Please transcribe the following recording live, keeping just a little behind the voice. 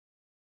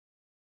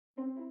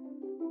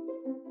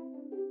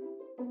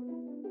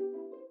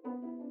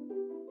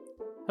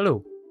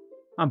Hello,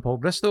 I'm Paul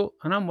Bristow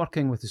and I'm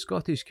working with the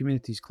Scottish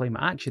Communities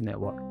Climate Action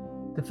Network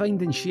to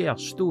find and share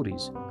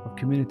stories of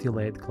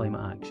community-led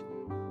climate action.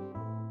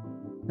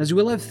 As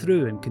we live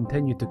through and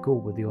continue to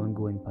cope with the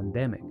ongoing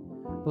pandemic,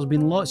 there's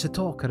been lots of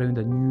talk around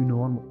a new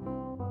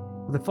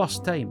normal. For the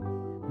first time,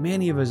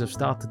 many of us have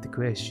started to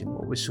question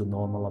what was so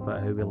normal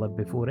about how we lived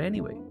before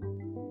anyway.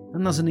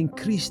 And there's an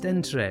increased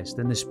interest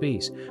in the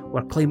space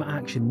where climate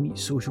action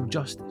meets social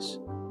justice,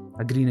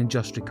 a green and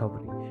just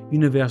recovery,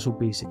 universal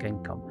basic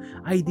income,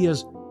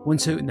 ideas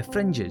once out in the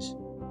fringes,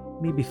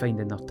 maybe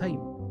finding their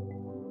time.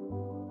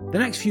 The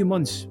next few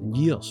months and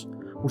years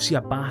will see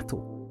a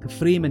battle to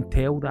frame and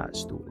tell that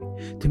story,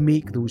 to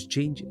make those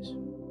changes.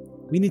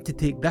 We need to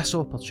take this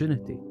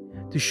opportunity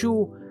to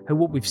show how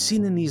what we've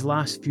seen in these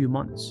last few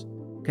months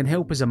can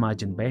help us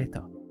imagine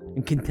better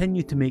and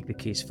continue to make the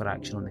case for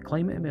action on the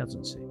climate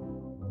emergency.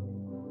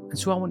 And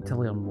so I want to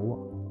learn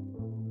more.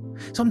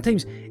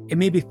 Sometimes it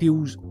maybe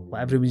feels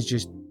like everyone's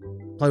just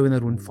ploughing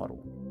their own furrow,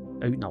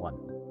 out in a limb,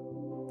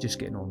 just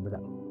getting on with it.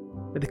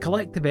 But the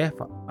collective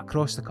effort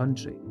across the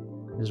country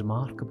is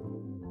remarkable.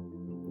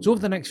 So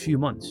over the next few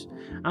months,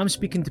 I'm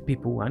speaking to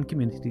people and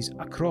communities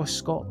across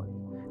Scotland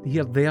to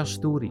hear their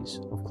stories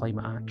of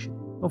climate action,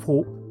 of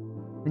hope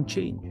and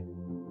change.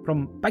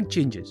 From big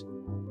changes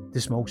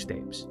to small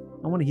steps.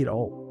 I want to hear it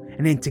all.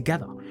 And then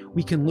together,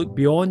 we can look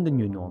beyond the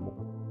new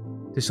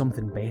normal to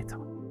something better.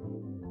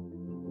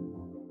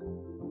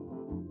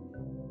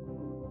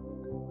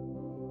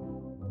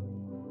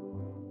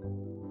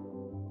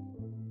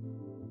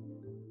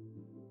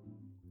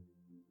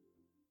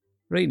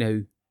 Right now,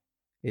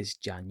 it's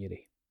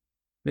January.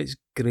 It's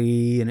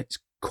grey and it's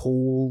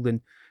cold, and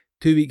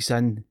 2 weeks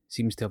in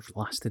seems to have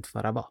lasted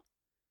forever.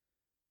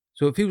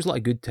 So it feels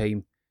like a good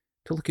time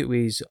to look at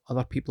ways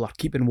other people are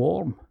keeping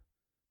warm,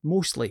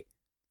 mostly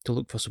to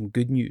look for some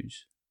good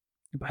news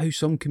about how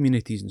some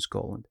communities in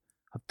Scotland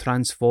have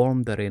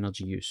transformed their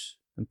energy use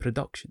and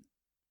production.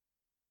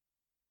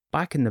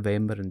 Back in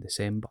November and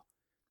December,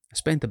 I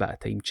spent a bit of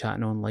time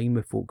chatting online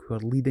with folk who are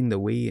leading the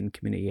way in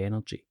community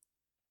energy.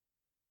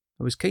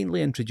 I was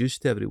kindly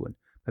introduced to everyone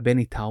by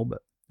Benny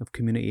Talbot of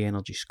Community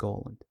Energy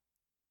Scotland.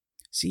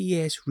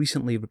 CES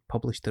recently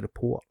published a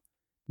report,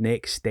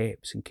 Next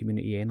Steps in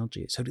Community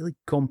Energy. It's a really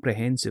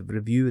comprehensive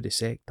review of the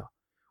sector,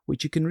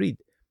 which you can read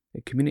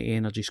at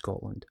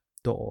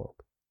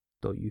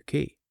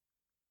communityenergyscotland.org.uk.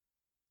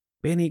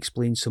 Benny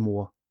explains some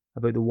more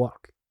about the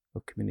work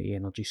of Community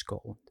Energy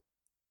Scotland.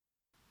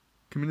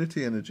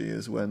 Community energy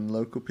is when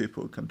local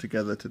people come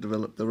together to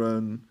develop their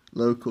own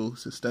local,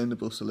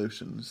 sustainable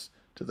solutions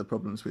to the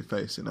problems we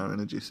face in our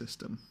energy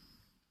system.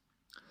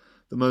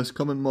 The most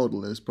common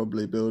model is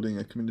probably building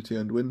a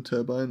community-owned wind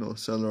turbine or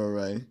solar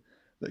array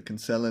that can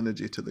sell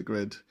energy to the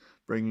grid,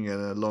 bringing in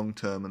a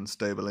long-term and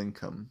stable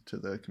income to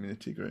the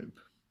community group.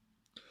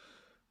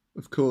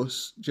 Of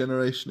course,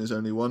 generation is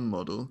only one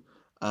model,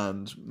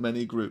 and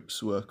many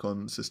groups work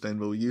on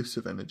sustainable use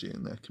of energy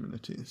in their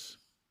communities.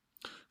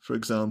 For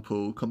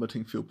example,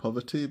 combating fuel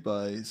poverty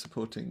by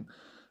supporting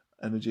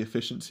energy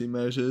efficiency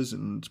measures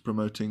and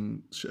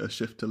promoting a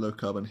shift to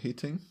low-carbon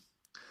heating,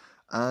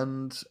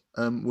 and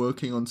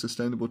working on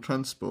sustainable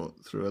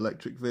transport through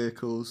electric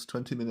vehicles,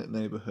 20-minute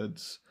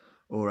neighbourhoods,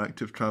 or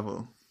active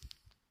travel.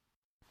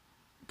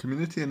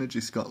 Community Energy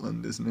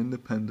Scotland is an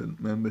independent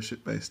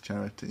membership-based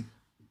charity.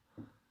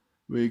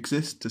 We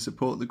exist to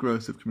support the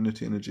growth of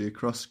community energy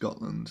across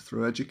Scotland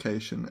through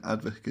education,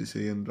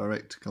 advocacy and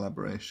direct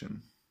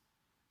collaboration.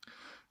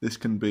 This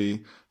can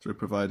be through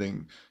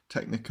providing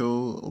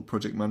technical or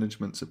project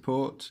management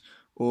support,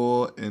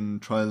 or in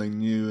trialling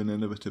new and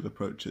innovative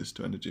approaches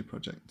to energy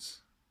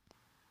projects.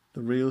 The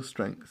real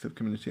strength of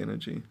community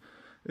energy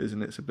is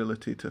in its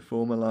ability to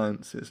form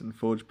alliances and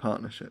forge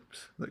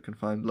partnerships that can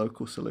find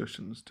local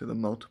solutions to the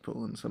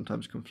multiple and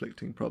sometimes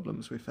conflicting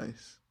problems we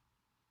face.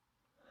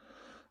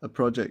 A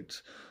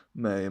project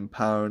may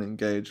empower and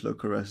engage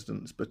local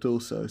residents, but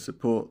also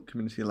support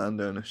community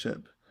land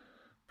ownership,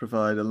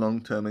 provide a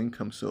long-term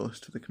income source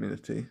to the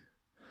community,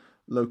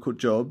 local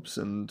jobs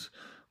and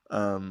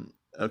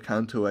a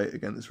counterweight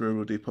against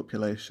rural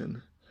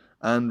depopulation,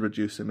 and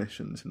reduce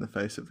emissions in the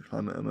face of the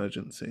climate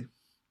emergency.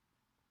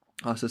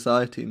 Our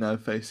society now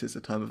faces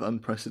a time of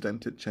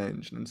unprecedented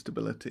change and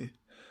instability,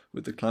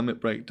 with the climate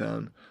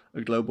breakdown,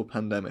 a global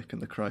pandemic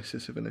and the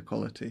crisis of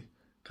inequality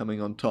coming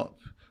on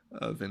top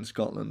of, in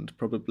Scotland,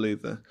 probably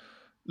the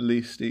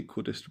least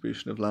equal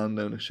distribution of land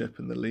ownership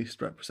and the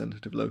least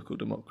representative local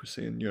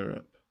democracy in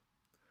Europe.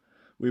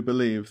 We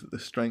believe that the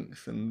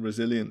strength and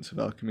resilience of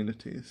our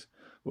communities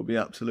will be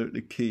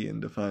absolutely key in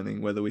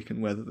defining whether we can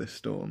weather this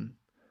storm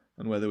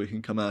and whether we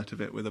can come out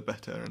of it with a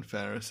better and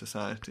fairer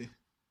society.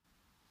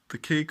 The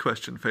key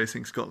question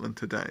facing Scotland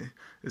today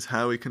is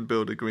how we can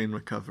build a green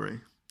recovery,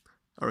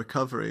 a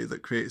recovery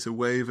that creates a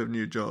wave of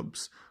new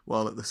jobs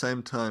while at the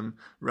same time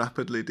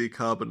rapidly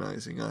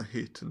decarbonising our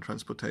heat and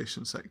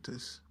transportation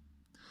sectors.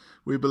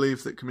 We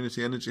believe that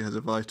community energy has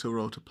a vital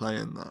role to play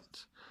in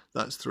that.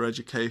 That's through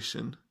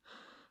education,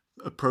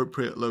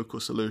 appropriate local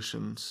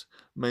solutions,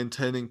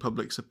 maintaining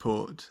public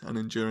support and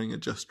enduring a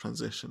just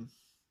transition.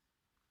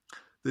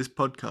 This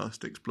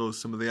podcast explores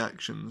some of the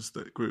actions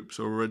that groups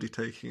are already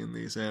taking in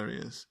these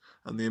areas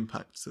and the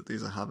impacts that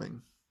these are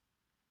having.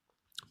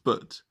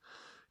 But,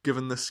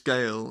 given the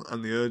scale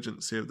and the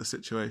urgency of the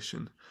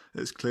situation,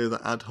 it's clear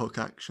that ad hoc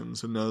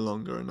actions are no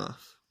longer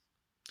enough.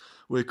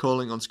 We're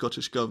calling on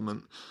Scottish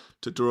Government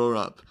to draw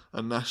up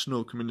a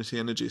national community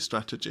energy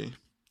strategy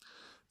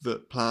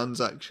that plans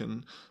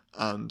action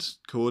and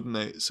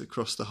coordinates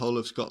across the whole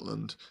of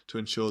Scotland to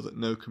ensure that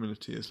no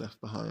community is left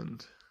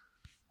behind.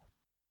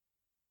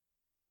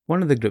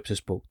 One of the groups I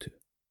spoke to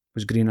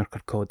was Greener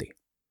Kirkcaldy,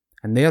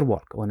 and their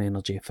work on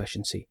energy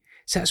efficiency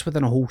sits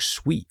within a whole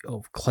suite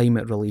of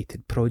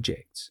climate-related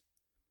projects.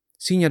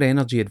 Senior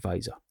Energy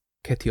Advisor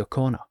Kitty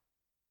O'Connor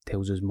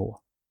tells us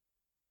more.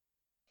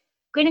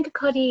 Greener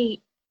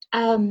Kirkcaldy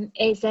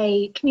is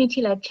a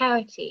community-led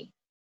charity,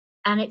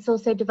 and it's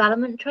also a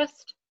development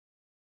trust.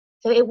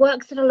 So it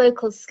works at a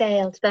local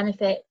scale to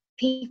benefit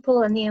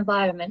people and the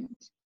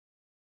environment,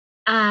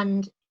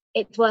 and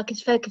its work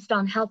is focused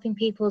on helping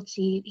people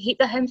to heat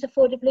their homes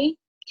affordably,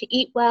 to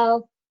eat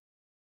well,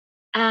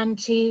 and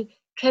to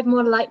tread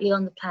more lightly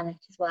on the planet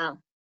as well.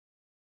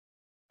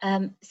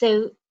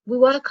 So we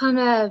work on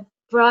a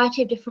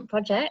variety of different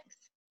projects,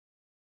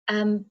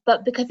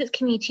 but because it's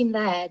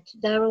community-led,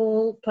 they're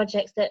all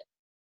projects that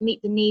meet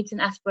the needs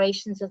and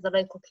aspirations of the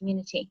local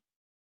community.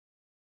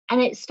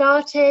 And it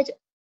started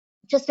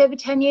just over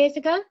 10 years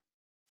ago.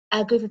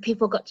 A group of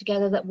people got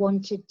together that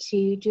wanted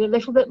to do a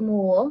little bit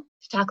more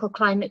to tackle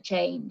climate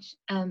change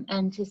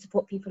and to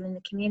support people in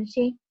the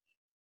community.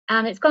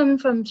 And it's gone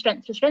from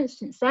strength to strength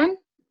since then.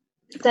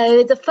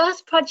 So the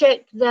first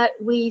project that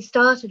we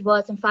started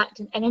was, in fact,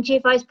 an energy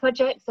advice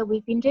project. So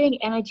we've been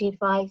doing energy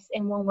advice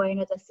in one way or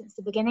another since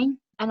the beginning.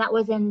 And that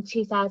was in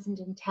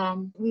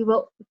 2010. We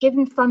were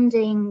given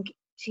funding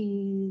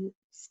to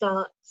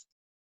start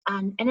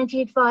an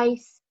energy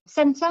advice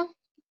centre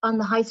on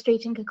the high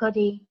street in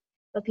Kirkcaldy,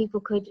 where people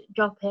could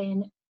drop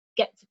in,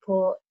 get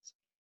support,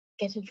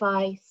 get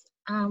advice,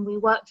 and we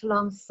worked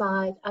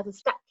alongside other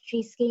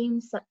statutory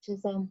schemes such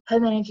as Home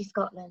Energy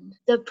Scotland.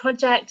 The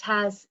project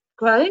has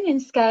grown in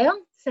scale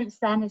since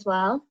then as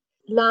well.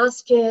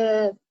 Last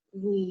year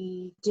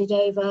we did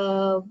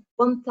over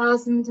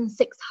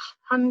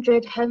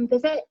 1,600 home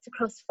visits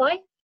across Fife.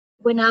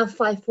 We're now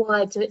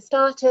Fife-wide, so it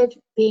started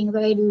being a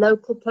very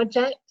local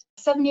project.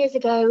 7 years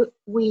ago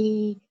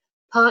we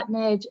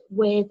partnered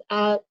with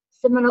a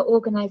similar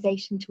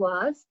organisation to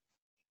ours,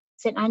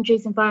 St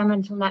Andrews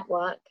Environmental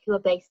Network, who are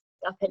based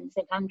up in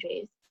St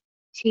Andrews,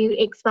 to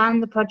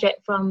expand the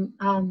project from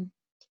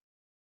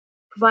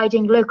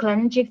providing local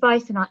energy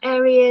advice in our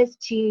areas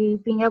to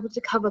being able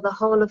to cover the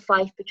whole of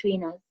Fife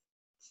between us,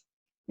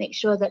 make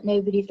sure that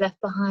nobody's left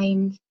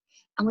behind.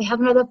 And we have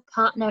another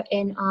partner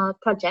in our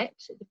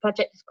project. The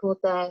project is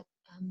called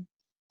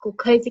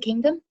Cosy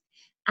Kingdom,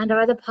 and our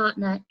other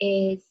partner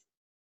is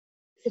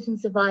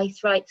Citizens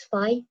Advice Rights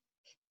Fife.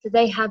 So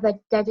they have a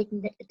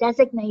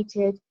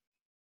designated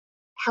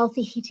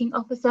healthy heating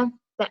officer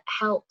that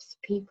helps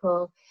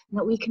people and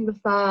that we can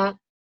refer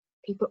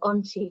people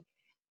onto,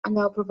 and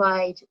they'll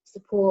provide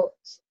support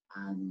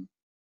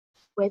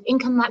with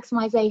income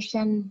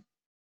maximisation,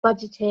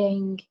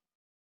 budgeting,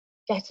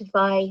 debt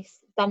advice,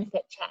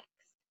 benefit checks.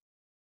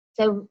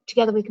 So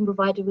together we can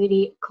provide a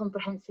really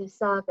comprehensive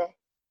service.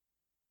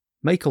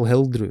 Michael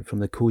Hildrew from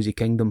the Cosy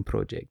Kingdom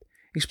project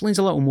explains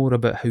a little more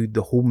about how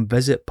the home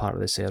visit part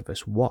of the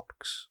service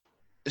works.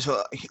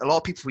 So a lot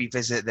of people we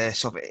visit, they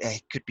sort of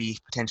could be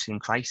potentially in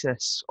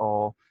crisis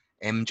or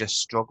just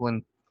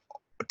struggling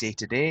day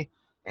to day.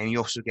 And you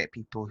also get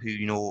people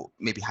who,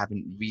 maybe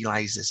haven't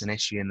realised there's an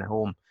issue in the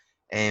home.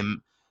 A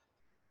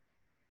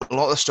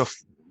lot of the stuff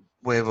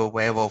we're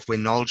aware of, we're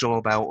knowledgeable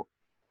about.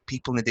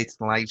 People in the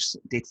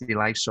day-to-day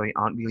lives,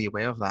 aren't really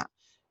aware of that.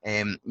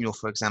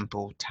 For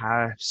example,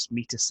 tariffs,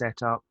 meter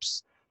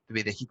setups, the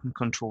way the heating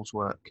controls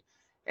work.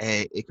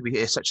 It could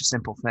be such a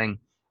simple thing.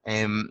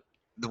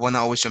 The one that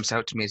always jumps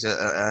out to me is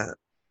a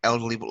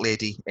elderly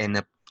lady in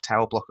a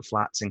tower block of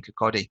flats in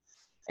Kirkcaldy,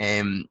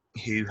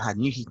 who had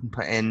new heating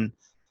put in,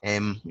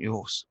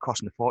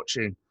 costing a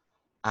fortune.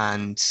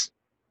 And,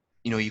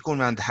 you're going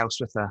around the house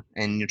with her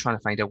and you're trying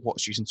to find out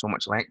what's using so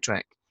much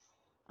electric.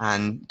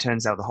 And it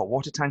turns out the hot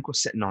water tank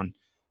was sitting on,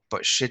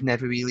 but she'd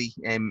never really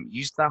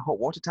used that hot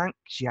water tank.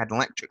 She had an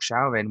electric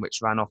shower in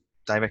which ran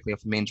directly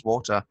off the mains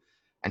water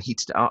and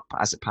heated it up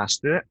as it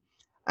passed through it.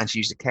 And she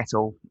used a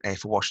kettle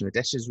for washing the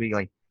dishes,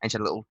 really. And she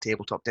had a little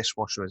tabletop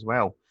dishwasher as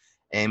well.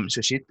 So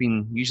she'd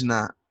been using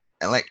that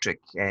electric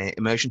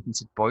immersion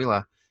heated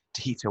boiler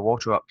to heat her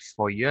water up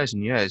for years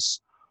and years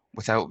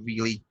without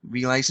really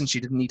realising she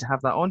didn't need to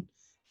have that on.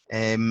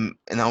 And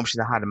obviously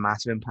that had a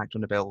massive impact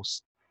on the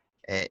bills.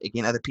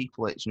 Again, other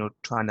people, it's,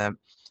 trying to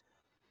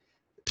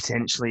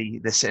potentially,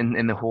 they're sitting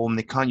in the home,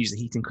 they can't use the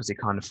heating because they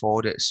can't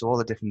afford it. So all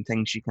the different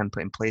things you can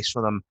put in place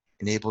for them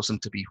enables them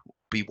to be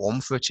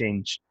warm for a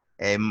change.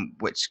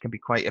 Which can be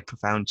quite a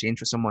profound change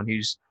for someone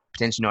who's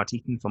potentially not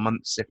heating for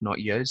months, if not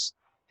years.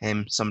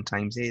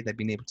 Sometimes they've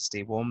been able to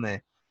stay warm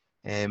there.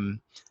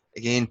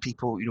 Again,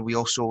 people, we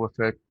also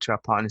refer to our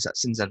partners at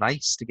Sins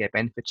Advice to get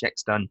benefit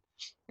checks done.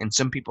 And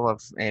some people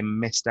have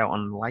missed out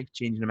on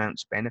life-changing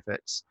amounts of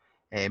benefits.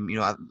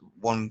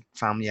 One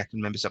family I can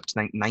remember is up to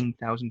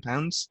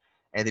 £9,000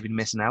 they've been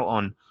missing out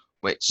on,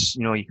 which,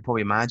 you can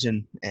probably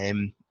imagine,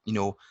 able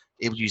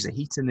to use the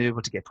heating,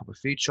 able to get proper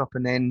food shop,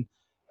 and then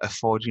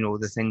afford,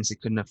 the things they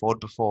couldn't afford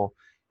before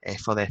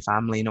for their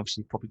family, and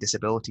obviously probably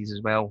disabilities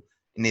as well,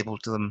 enable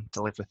them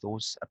to live with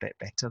those a bit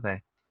better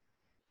there.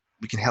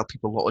 We can help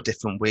people a lot of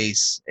different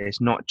ways.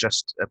 It's not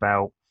just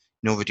about,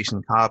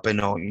 reducing carbon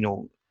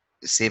or,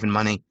 saving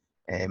money.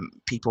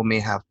 People may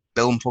have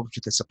billing problems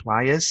with the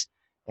suppliers,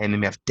 and they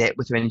may have debt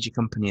with their energy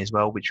company as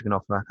well, which we can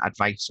offer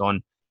advice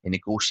on and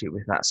negotiate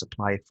with that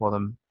supplier for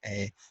them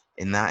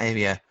in that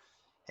area.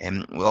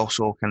 We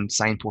also can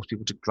signpost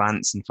people to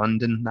grants and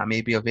funding that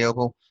may be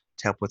available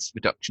to help with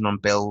reduction on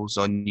bills,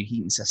 on new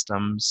heating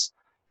systems,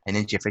 and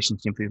energy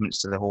efficiency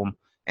improvements to the home,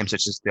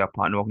 such as their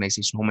partner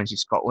organisation Home Energy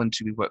Scotland,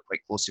 who we work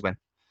quite closely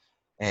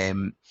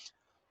with.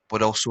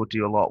 But also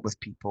do a lot with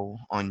people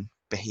on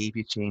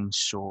behaviour change.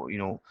 So,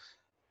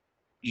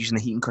 using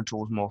the heating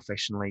controls more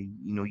efficiently,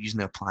 using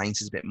the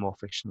appliances a bit more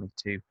efficiently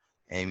too.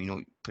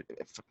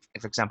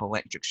 For example,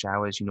 electric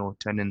showers,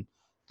 turning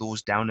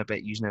those down a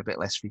bit, using it a bit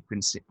less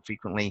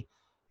frequently,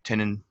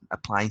 turning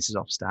appliances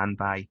off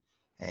standby.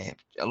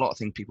 A lot of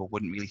things people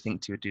wouldn't really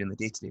think to do on a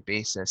day-to-day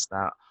basis,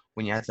 that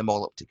when you add them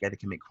all up together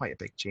can make quite a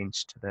big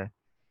change to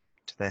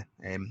the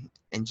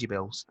energy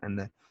bills and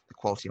the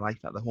quality of life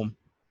at the home.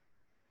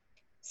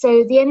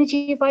 So the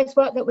energy advice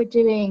work that we're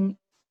doing,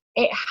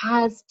 it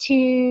has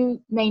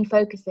two main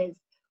focuses.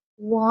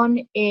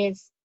 One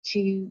is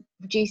to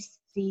reduce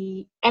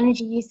the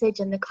energy usage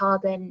and the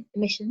carbon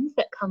emissions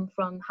that come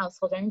from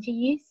household energy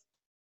use.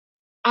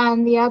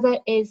 And the other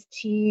is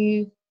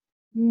to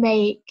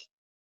make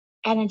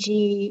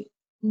energy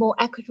more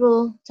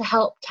equitable, to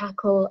help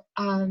tackle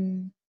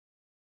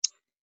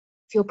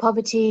fuel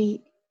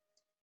poverty,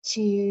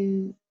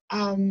 to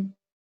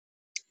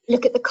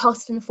look at the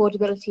cost and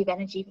affordability of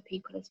energy for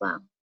people as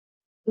well.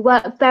 We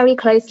work very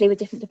closely with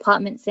different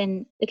departments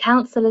in the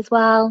council as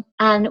well.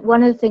 And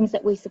one of the things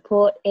that we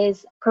support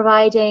is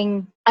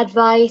providing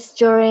advice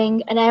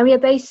during an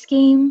area-based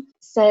scheme.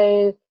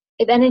 So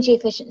if energy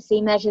efficiency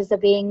measures are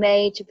being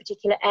made to a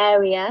particular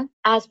area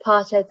as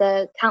part of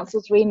the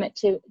council's remit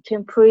to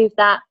improve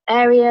that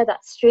area,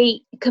 that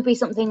street, it could be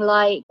something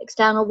like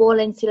external wall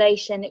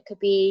insulation, it could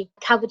be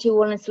cavity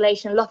wall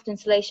insulation, loft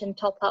insulation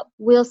top up.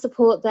 We'll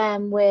support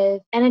them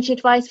with energy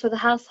advice for the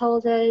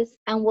householders,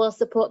 and we'll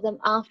support them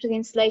after the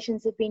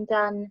installations have been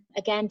done,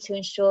 again, to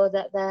ensure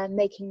that they're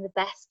making the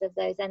best of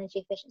those energy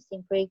efficiency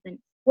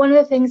improvements. One of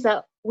the things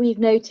that we've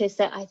noticed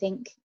that I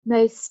think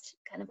most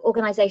kind of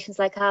organisations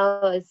like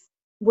ours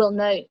will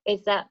note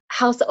is that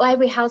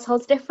every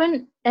household's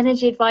different.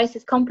 Energy advice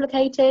is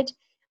complicated.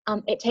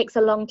 It takes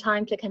a long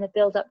time to kind of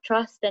build up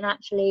trust, and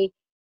actually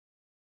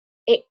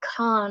it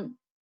can't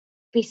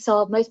be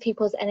solved. Most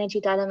people's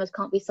energy dilemmas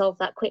can't be solved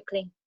that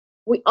quickly.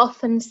 We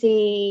often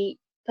see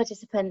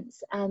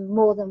participants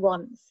more than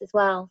once as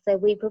well. So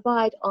we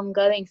provide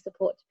ongoing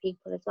support to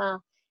people as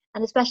well.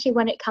 And especially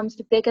when it comes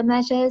to bigger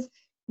measures,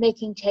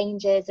 making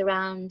changes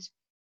around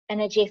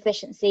energy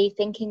efficiency,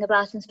 thinking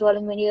about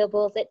installing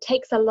renewables, it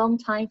takes a long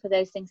time for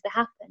those things to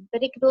happen.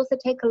 But it could also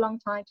take a long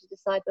time to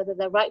decide whether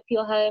they're right for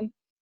your home,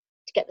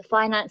 to get the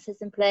finances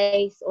in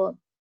place, or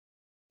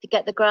to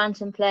get the grant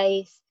in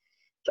place.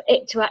 For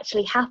it to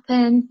actually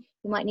happen,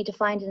 you might need to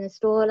find an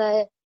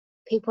installer.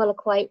 People are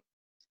quite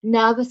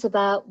nervous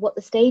about what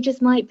the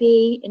stages might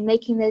be in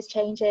making those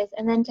changes,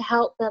 and then to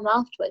help them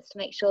afterwards to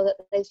make sure that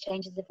those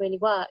changes have really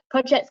worked.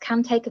 Projects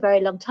can take a very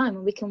long time,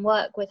 and we can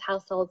work with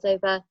households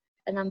over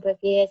a number of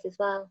years as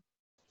well.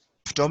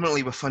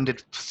 Predominantly, we're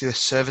funded through a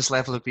service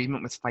level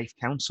agreement with Fife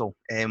Council,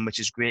 which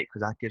is great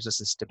because that gives us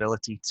the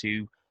stability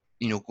to,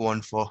 go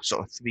on for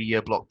sort of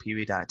 3-year block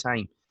period at a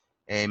time.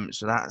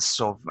 So that's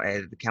sort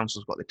of the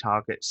council's got the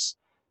targets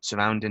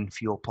surrounding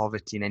fuel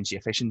poverty and energy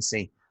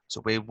efficiency.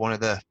 So we're one of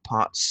the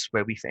parts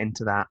where we fit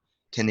into that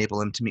to enable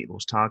them to meet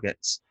those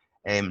targets.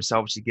 So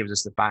obviously gives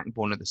us the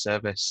backbone of the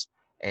service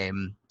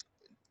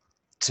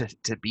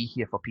to be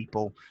here for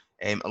people.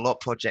 A lot of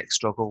projects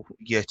struggle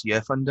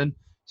year-to-year funding.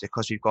 So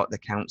because we've got the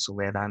council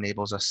there, that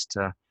enables us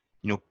to,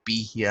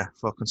 be here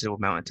for a considerable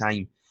amount of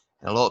time.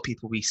 And a lot of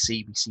people we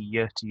see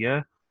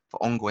year-to-year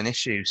for ongoing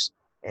issues.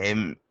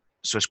 So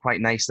it's quite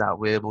nice that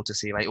we're able to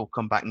say, we'll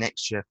come back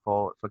next year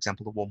for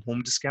example, the warm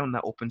home discount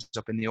that opens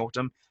up in the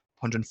autumn,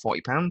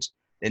 £140.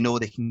 They know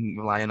they can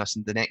rely on us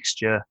in the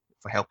next year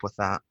for help with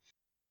that.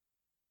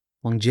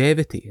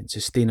 Longevity and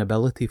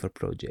sustainability for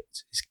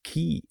projects is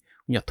key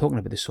when you're talking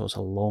about the sorts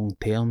of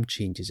long-term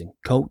changes and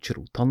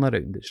cultural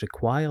turnaround that's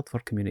required for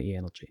community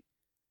energy.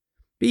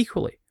 But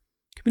equally,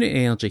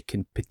 community energy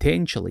can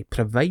potentially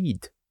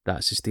provide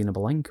that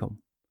sustainable income.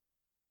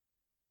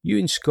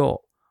 Ewan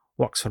Scott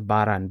works for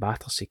Barra and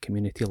Battersea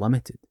Community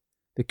Limited.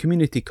 The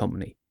community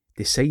company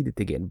decided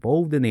to get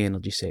involved in the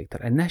energy sector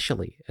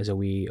initially as a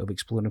way of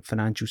exploring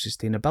financial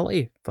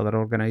sustainability for their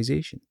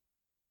organisation.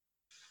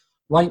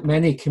 Like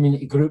many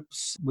community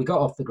groups, we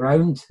got off the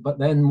ground, but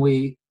then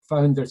we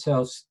found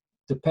ourselves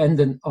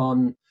dependent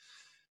on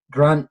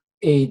grant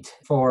aid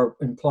for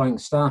employing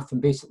staff and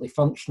basically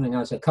functioning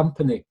as a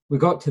company. We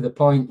got to the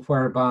point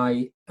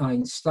whereby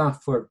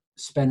staff were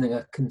spending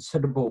a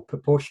considerable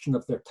proportion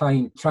of their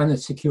time trying to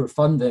secure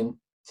funding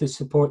to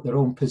support their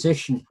own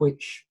position,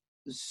 which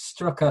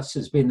struck us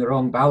as being the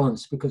wrong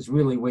balance, because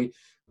really we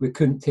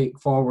couldn't take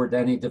forward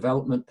any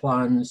development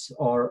plans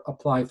or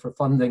apply for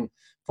funding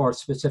for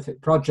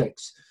specific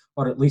projects,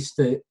 or at least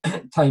the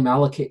time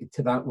allocated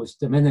to that was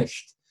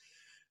diminished.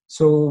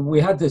 So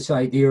we had this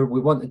idea, we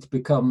wanted to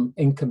become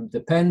income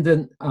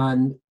dependent,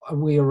 and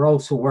we were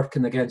also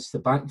working against the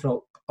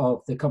backdrop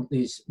of the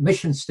company's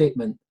mission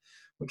statement,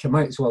 which I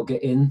might as well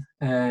get in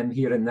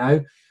here and now,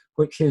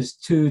 which is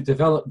to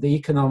develop the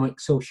economic,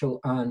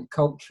 social and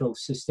cultural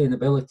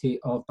sustainability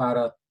of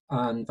Barra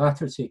and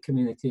Battersea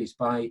communities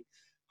by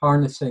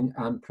harnessing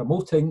and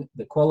promoting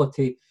the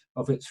quality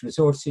of its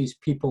resources,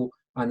 people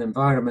and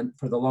environment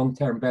for the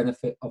long-term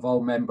benefit of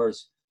all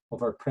members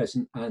of our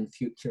present and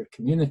future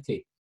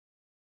community.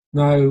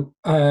 Now,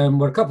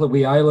 we're a couple of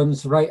wee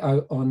islands right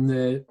out on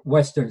the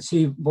western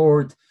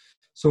seaboard.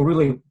 So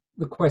really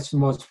the question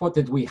was, what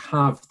did we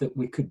have that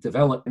we could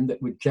develop and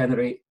that would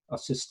generate a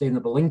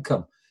sustainable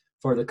income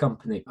for the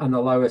company and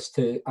allow us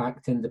to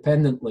act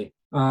independently?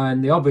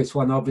 And the obvious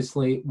one,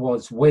 obviously,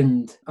 was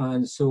wind.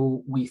 And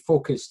so we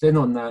focused in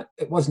on that.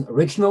 It wasn't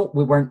original.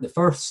 We weren't the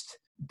first,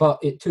 but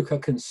it took a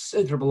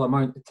considerable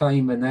amount of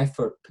time and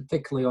effort,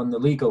 particularly on the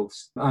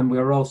legals. And we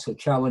were also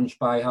challenged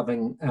by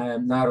having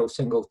narrow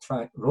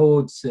single-track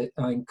roads that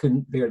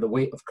couldn't bear the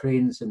weight of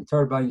cranes and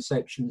turbine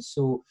sections.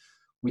 So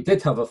we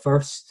did have a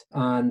first,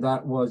 and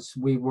that was,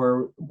 we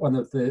were one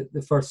of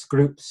the first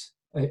groups,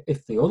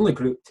 if the only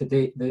group to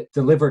date, that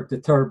delivered the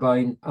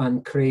turbine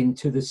and crane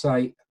to the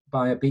site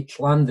by a beach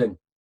landing.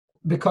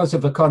 Because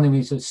of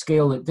economies of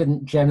scale, it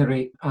didn't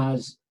generate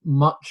as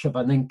much of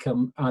an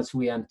income as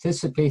we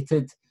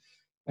anticipated.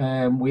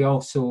 We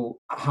also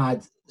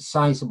had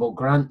sizable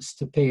grants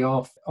to pay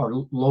off,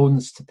 or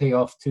loans to pay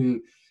off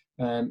to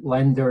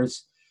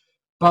lenders,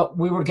 but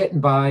we were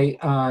getting by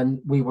and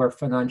we were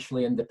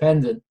financially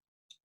independent.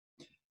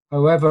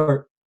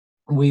 However,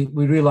 we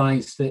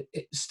realized that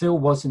it still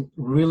wasn't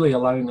really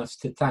allowing us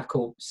to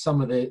tackle some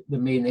of the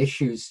main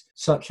issues,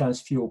 such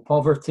as fuel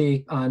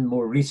poverty, and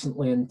more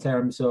recently in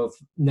terms of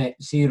net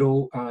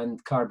zero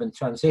and carbon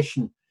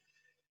transition.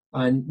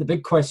 And the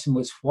big question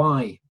was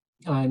why?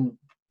 And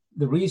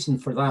the reason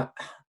for that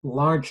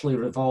largely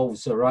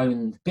revolves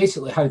around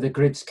basically how the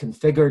grid's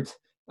configured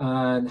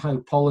and how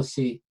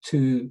policy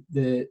to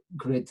the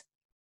grid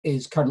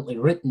is currently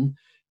written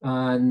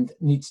and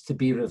needs to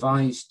be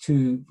revised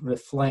to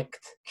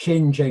reflect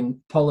changing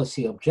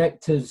policy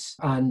objectives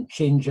and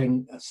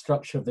changing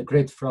structure of the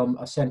grid from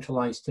a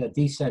centralised to a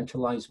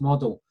decentralised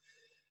model.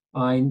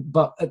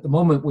 But at the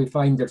moment, we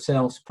find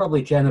ourselves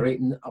probably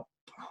generating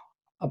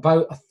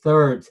about a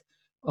third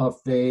of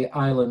the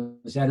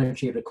island's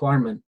energy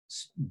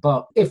requirements.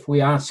 But if we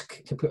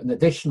ask to put an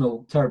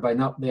additional turbine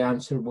up, the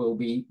answer will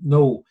be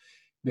no,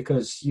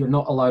 because you're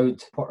not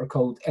allowed what are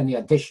called any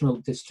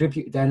additional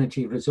distributed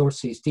energy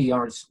resources,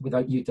 DRs,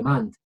 without new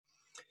demand.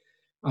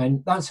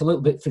 And that's a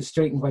little bit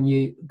frustrating when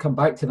you come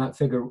back to that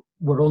figure.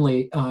 We're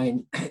only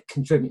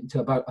contributing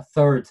to about a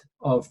third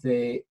of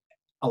the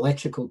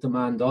electrical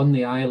demand on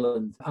the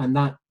island. And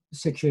that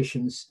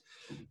situation's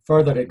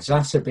further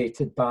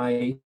exacerbated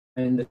by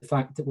the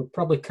fact that we're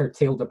probably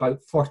curtailed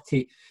about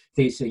 40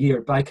 days a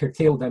year. By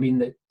curtailed, I mean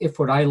that if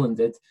we're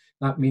islanded,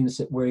 that means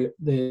that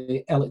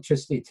the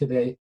electricity to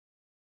the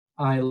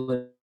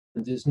island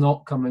is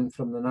not coming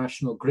from the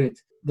national grid.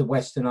 The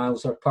Western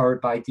Isles are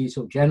powered by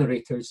diesel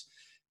generators.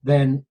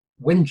 Then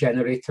wind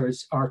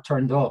generators are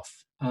turned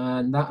off,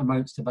 and that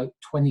amounts to about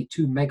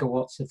 22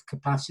 megawatts of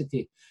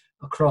capacity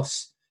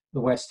across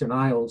the Western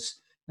Isles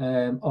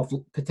of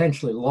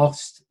potentially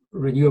lost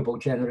renewable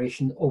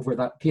generation over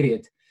that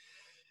period.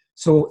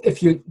 So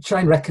if you try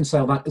and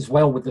reconcile that as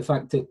well with the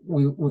fact that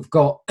we've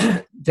got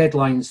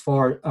deadlines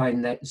for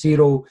net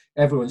zero,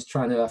 everyone's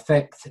trying to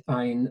affect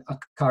a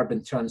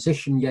carbon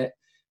transition, yet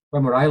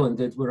when we're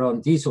islanded, we're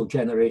on diesel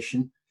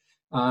generation.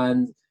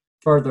 And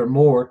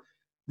furthermore,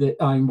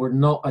 we're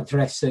not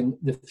addressing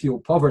the fuel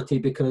poverty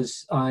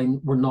because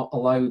we're not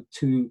allowed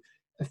to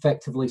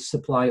effectively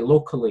supply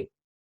locally.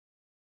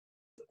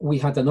 We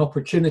had an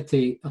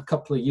opportunity a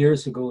couple of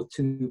years ago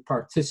to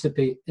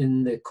participate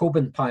in the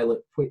Coben pilot,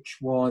 which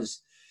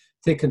was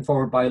taken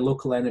forward by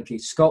Local Energy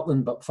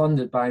Scotland, but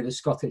funded by the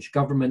Scottish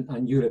Government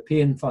and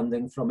European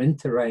funding from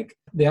Interreg.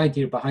 The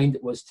idea behind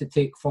it was to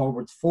take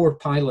forward 4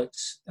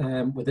 pilots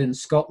within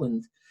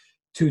Scotland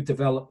to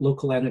develop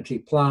local energy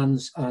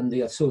plans and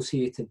the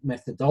associated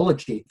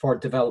methodology for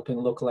developing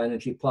local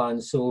energy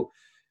plans. So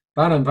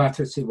Barra and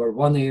Battersea were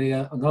one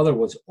area, another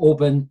was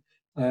Oban,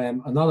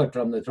 another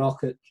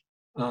Drumnadrochit,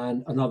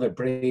 and another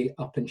Bray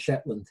up in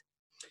Shetland.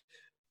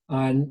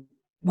 And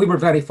we were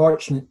very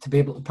fortunate to be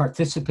able to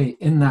participate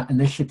in that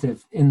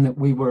initiative, in that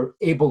we were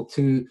able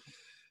to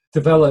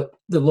develop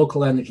the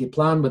local energy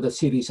plan with a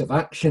series of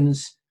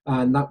actions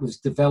And that was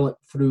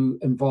developed through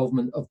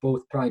involvement of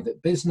both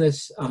private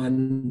business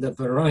and a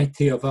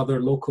variety of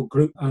other local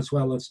groups, as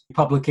well as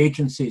public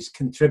agencies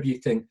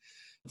contributing.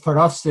 For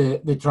us,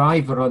 the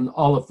driver on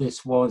all of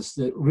this was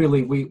that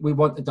really we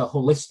wanted a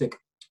holistic,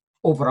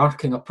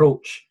 overarching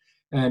approach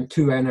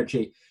to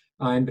energy,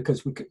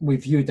 because we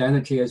viewed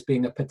energy as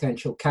being a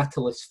potential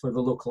catalyst for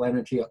the local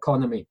energy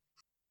economy.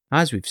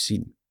 As we've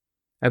seen,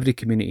 every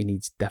community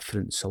needs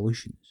different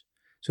solutions.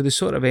 So the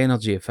sort of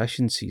energy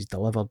efficiencies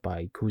delivered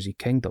by Cosy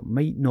Kingdom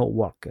might not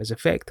work as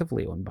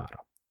effectively on Barra.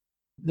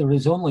 There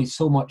is only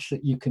so much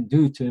that you can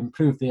do to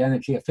improve the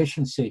energy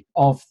efficiency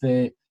of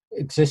the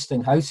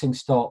existing housing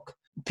stock.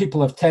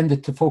 People have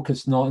tended to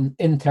focus on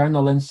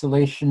internal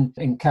insulation,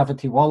 in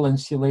cavity wall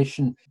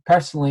insulation.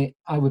 Personally,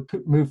 I would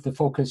move the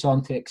focus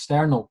onto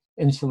external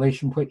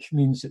insulation, which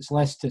means it's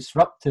less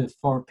disruptive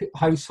for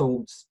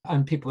households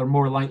and people are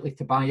more likely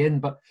to buy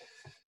in. But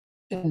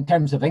in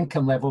terms of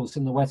income levels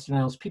in the Western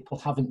Isles, people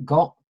haven't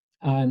got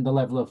the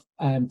level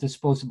of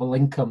disposable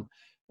income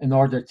in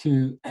order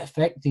to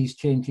effect these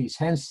changes,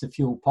 hence the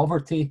fuel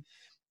poverty.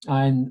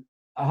 And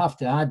I have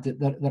to add that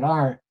there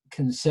are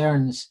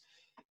concerns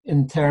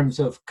in terms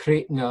of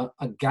creating a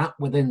gap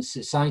within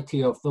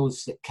society of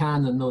those that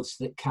can and those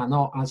that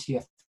cannot as you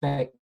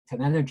affect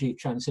an energy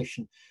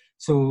transition.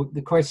 So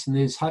the question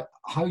is,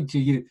 how do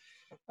you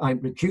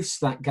reduce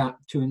that gap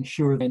to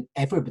ensure that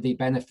everybody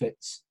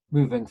benefits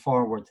moving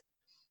forward?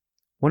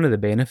 One of the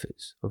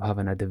benefits of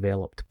having a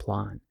developed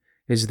plan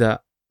is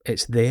that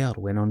it's there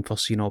when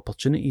unforeseen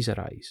opportunities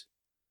arise.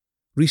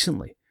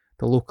 Recently,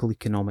 the Local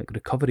Economic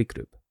Recovery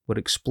Group were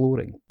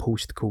exploring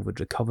post-COVID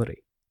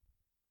recovery.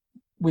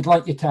 We'd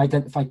like you to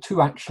identify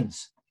 2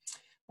 actions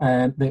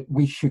that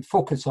we should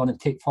focus on and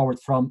take forward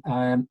from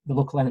the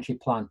local energy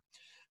plan.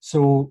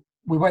 So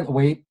we went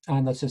away,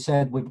 and as I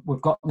said,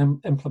 we've got an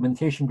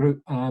implementation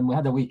group, and we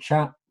had a wee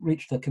chat,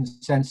 reached a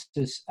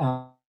consensus,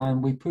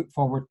 and we put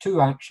forward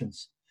 2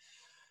 actions.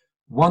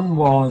 One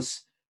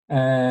was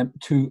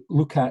to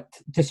look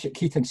at district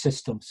heating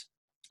systems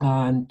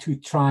and to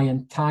try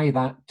and tie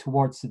that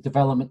towards the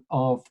development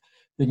of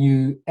the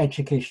new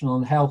educational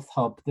and health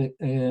hub that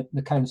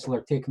the council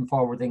are taking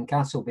forward in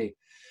Castleby.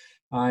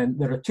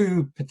 There are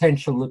 2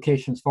 potential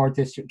locations for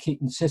district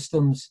heating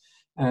systems,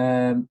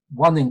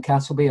 one in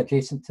Castleby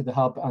adjacent to the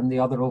hub and the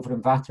other over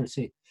in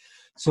Battersea.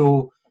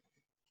 So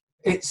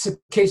it's a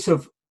case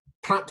of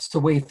perhaps the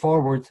way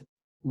forward,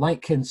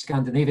 like in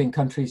Scandinavian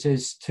countries,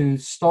 is to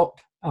stop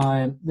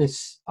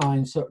this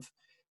sort of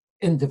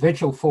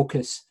individual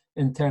focus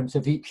in terms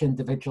of each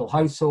individual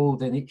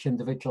household and each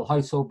individual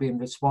household being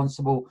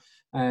responsible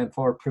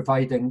for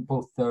providing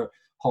both their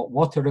hot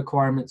water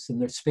requirements and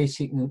their space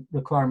heating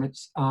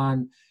requirements.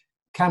 And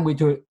can we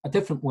do it a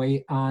different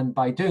way? And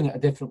by doing it a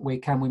different way,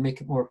 can we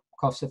make it more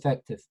cost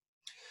effective?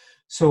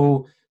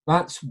 So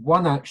that's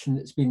one action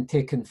that's been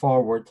taken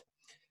forward.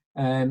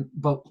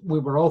 But we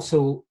were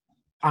also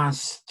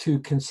asked to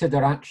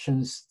consider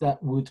actions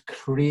that would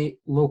create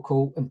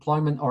local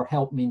employment or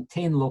help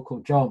maintain local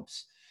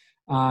jobs.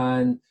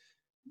 And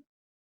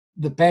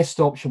the best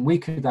option we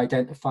could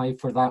identify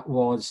for that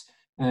was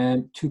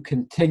to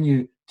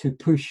continue to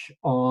push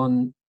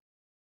on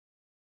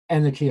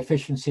energy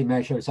efficiency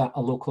measures at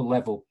a local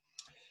level.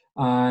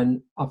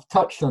 And I've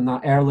touched on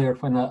that earlier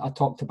when I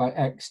talked about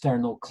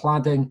external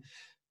cladding,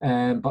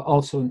 but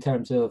also in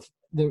terms of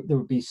there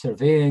would be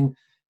surveying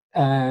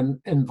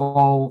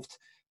involved,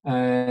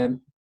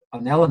 an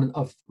element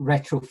of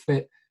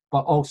retrofit, but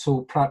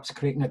also perhaps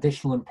creating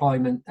additional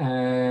employment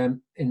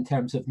in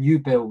terms of new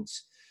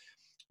builds.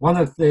 One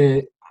of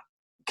the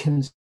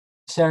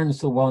concerns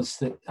though was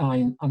that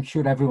I'm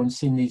sure everyone's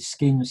seen these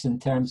schemes in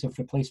terms of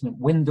replacement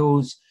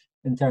windows,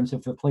 in terms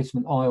of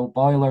replacement oil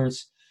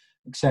boilers,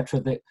 etc.,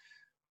 that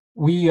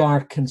we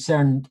are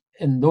concerned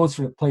in those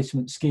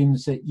replacement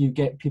schemes that you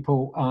get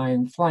people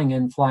flying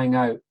in, flying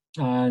out,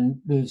 and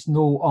there's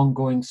no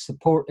ongoing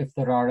support if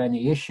there are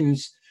any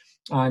issues.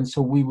 And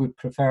so we would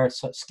prefer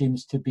such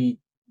schemes to be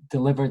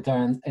delivered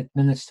and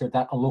administered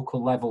at a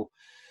local level.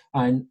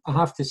 And I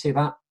have to say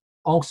that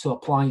also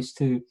applies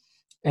to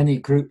any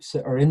groups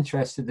that are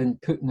interested in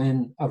putting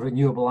in a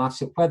renewable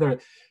asset, whether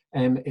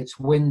it's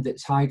wind,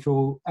 it's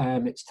hydro,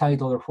 it's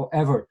tidal or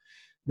whatever,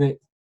 that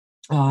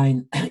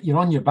you're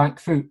on your back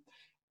foot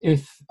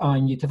if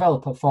you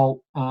develop a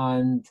fault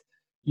and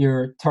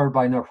your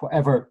turbine or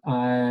whatever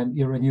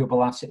your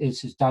renewable asset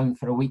is down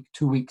for a week,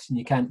 2 weeks, and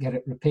you can't get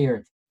it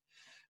repaired.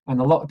 And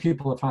a lot of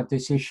people have had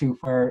this issue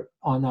where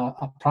on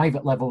a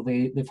private level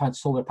they've had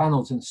solar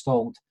panels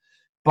installed,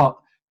 but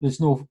there's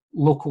no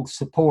local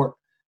support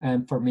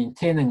for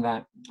maintaining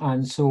that.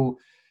 And so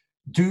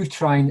do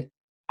try and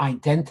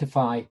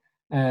identify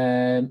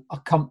a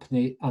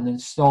company, an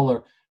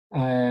installer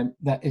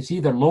that is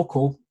either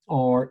local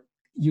or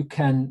you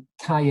can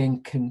tie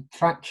in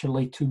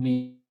contractually to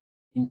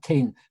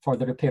maintain for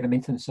the repair and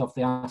maintenance of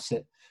the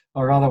asset,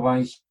 or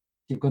otherwise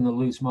you're going to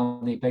lose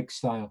money big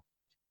style.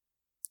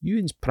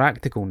 Ewan's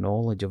practical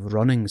knowledge of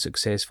running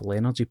successful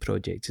energy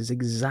projects is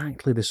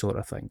exactly the sort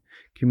of thing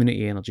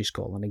Community Energy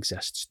Scotland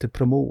exists to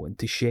promote and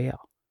to share.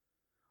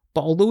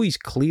 But although he's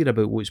clear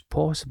about what's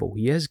possible,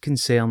 he is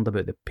concerned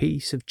about the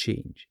pace of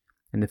change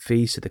in the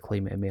face of the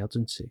climate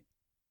emergency.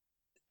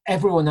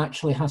 Everyone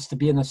actually has to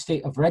be in a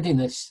state of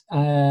readiness,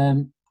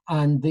 and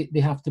they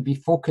have to be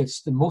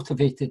focused and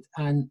motivated.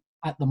 And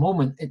at the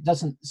moment, it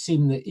doesn't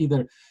seem that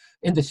either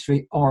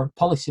industry or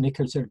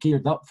policymakers are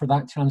geared up for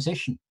that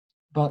transition.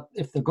 But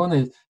if they're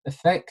going to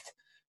affect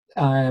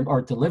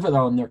or deliver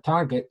on their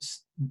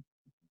targets,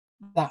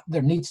 that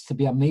there needs to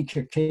be a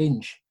major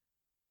change.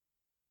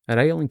 Our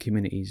island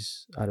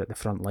communities are at the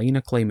front line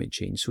of climate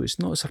change, so it's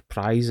not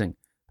surprising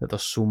that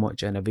there's so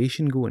much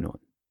innovation going on.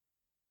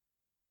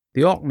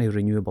 The Orkney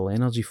Renewable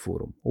Energy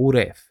Forum,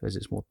 OREF as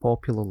it's more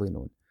popularly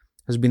known,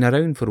 has been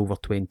around for over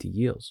 20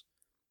 years.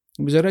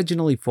 It was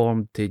originally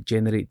formed to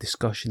generate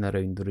discussion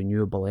around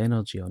renewable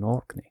energy on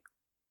Orkney.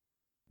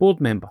 Board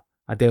member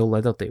Adele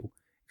Lidderdale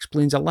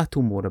explains a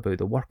little more about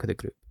the work of the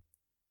group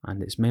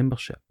and its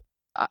membership.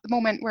 At the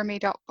moment, we're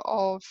made up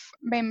of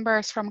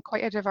members from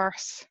quite a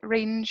diverse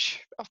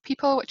range of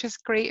people, which is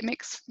great. It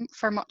makes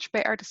for much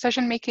better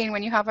decision making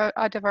when you have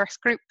a diverse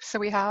group. So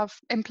we have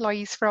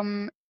employees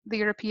from the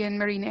European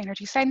Marine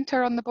Energy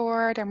Centre on the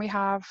board, and we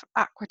have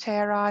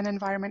Aquaterra, an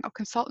environmental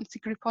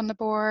consultancy group, on the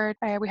board.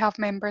 We have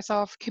members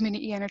of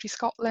Community Energy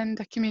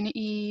Scotland, a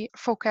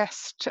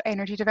community-focused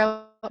energy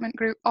development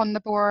group, on the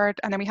board,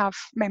 and then we have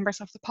members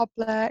of the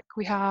public,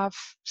 we have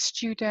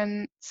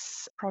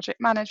students,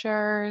 project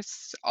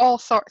managers, all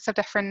sorts of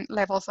different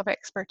levels of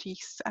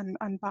expertise and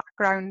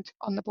background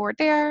on the board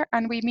there.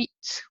 And we meet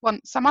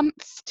once a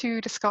month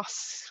to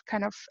discuss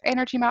kind of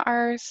energy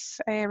matters,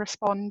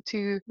 respond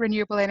to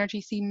renewable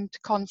energy themed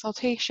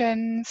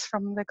consultations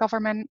from the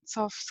governments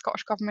of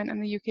Scottish Government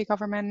and the UK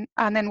Government.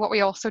 And then what we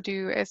also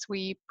do is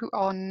we put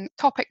on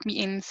topic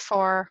meetings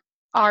for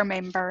our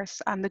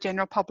members and the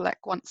general public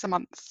once a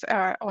month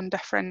on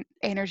different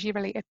energy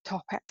related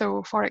topics.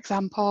 So for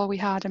example, we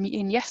had a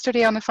meeting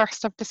yesterday on the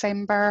 1st of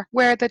December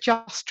where the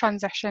Just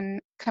Transition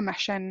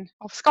Commission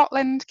of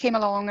Scotland came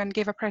along and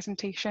gave a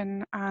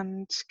presentation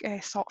and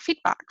sought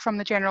feedback from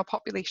the general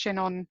population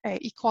on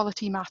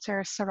equality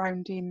matters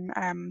surrounding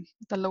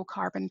the low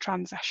carbon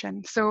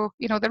transition. So,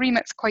 you know, the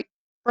remit's quite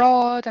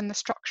broad, and the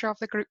structure of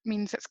the group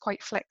means it's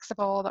quite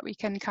flexible, that we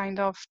can kind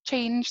of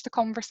change the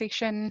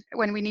conversation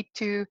when we need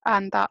to,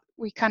 and that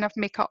we kind of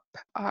make up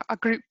a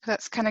group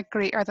that's kind of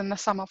greater than the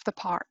sum of the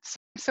parts.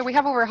 So we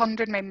have over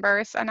 100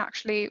 members, and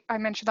actually I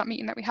mentioned that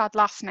meeting that we had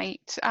last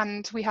night,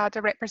 and we had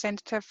a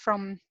representative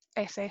from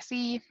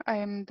SSE,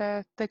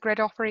 the grid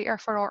operator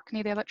for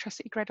Orkney, the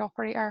electricity grid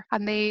operator,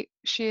 and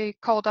she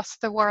called us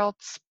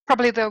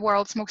probably the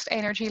world's most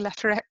energy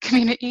literate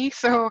community.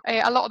 So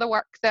a lot of the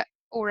work that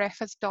OREF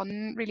has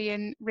done really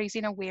in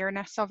raising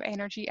awareness of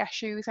energy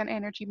issues and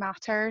energy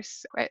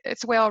matters.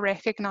 It's well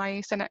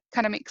recognised, and it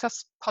kind of makes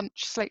us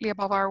punch slightly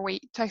above our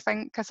weight, I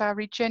think, as a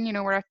region. You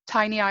know, we're a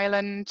tiny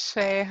island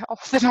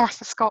off the north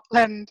of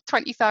Scotland,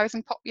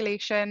 20,000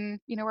 population.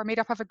 You know, we're made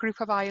up of a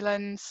group of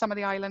islands. Some of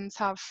the islands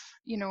have,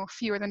 you know,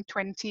 fewer than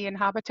 20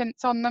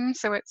 inhabitants on them,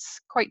 so it's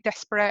quite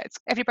disparate.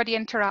 Everybody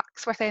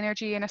interacts with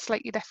energy in a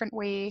slightly different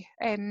way.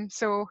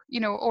 So, you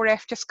know,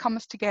 OREF just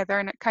comes together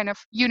and it kind of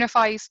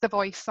unifies the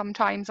voice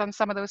sometimes on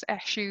some of those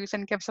issues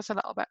and gives us a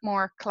little bit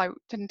more clout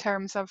in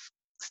terms of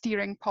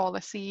steering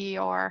policy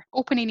or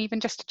opening even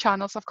just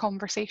channels of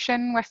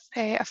conversation with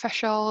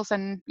officials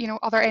and, you know,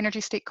 other energy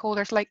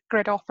stakeholders like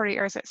grid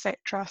operators,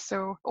 etc.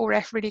 So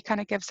OREF really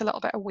kind of gives a little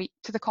bit of weight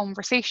to the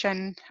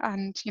conversation,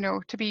 and, you know,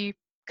 to be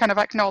kind of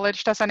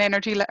acknowledged as an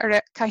energy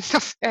literate kind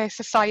of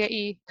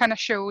society kind of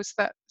shows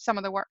that some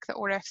of the work that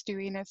OREF's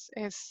doing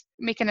is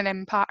making an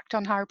impact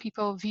on how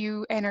people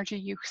view energy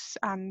use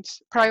and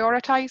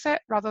prioritise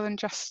it, rather than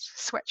just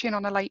switching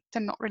on a light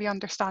and not really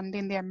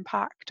understanding the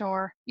impact,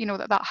 or, you know,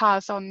 that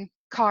has on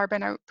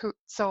carbon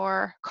outputs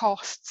or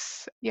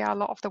costs. Yeah, a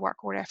lot of the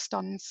work OREF's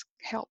done's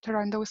helped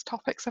around those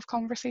topics of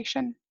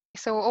conversation.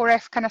 So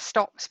OREF kind of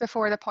stops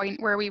before the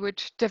point where we would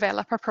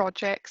develop a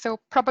project. So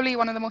probably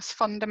one of the most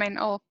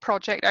fundamental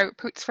project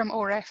outputs from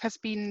OREF has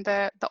been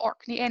the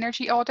Orkney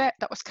energy audit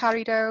that was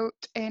carried out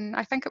in,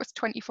 I think it was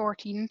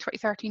 2013,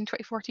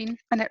 2014.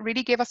 And it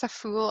really gave us a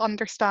full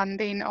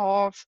understanding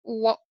of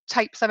what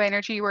types of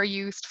energy were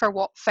used for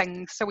what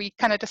things. So we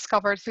kind of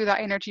discovered through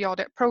that energy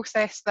audit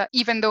process that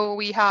even though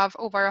we have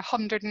over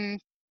 100%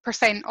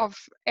 of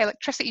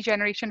electricity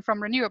generation from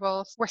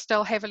renewables, we're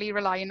still heavily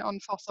reliant on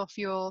fossil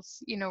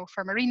fuels, you know,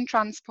 for marine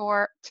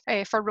transport,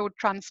 for road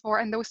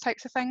transport and those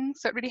types of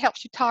things. So it really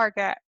helps you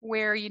target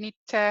where you need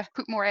to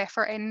put more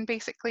effort in.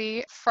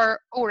 Basically, for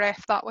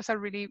OREF, that was a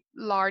really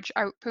large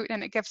output,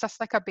 and it gives us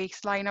like a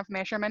baseline of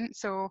measurement.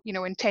 So, you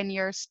know, in 10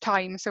 years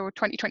time, so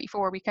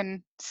 2024, we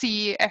can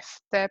see if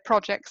the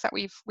projects that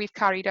we've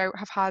carried out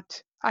have had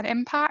an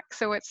impact.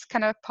 So it's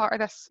kind of part of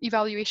this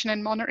evaluation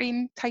and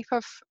monitoring type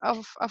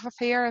of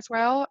affair as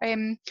well.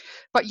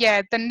 But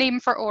yeah, the name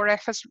for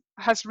OREF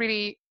has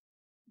really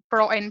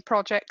brought in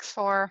projects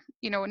for,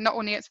 you know, not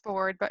only its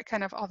board but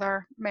kind of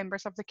other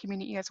members of the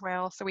community as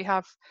well. So we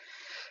have,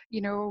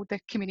 you know, the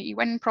community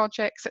wind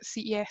projects at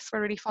CES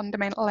were really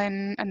fundamental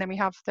in, and then we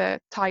have the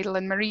tidal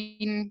and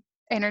marine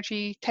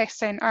energy test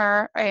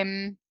centre.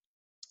 And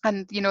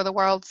the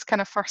world's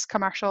kind of first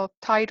commercial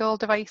tidal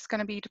device going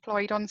to be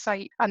deployed on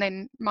site. And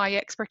then my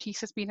expertise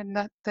has been in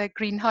the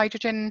green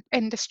hydrogen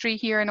industry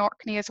here in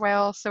Orkney as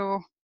well.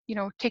 So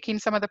taking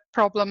some of the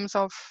problems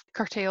of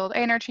curtailed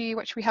energy,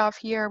 which we have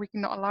here, we're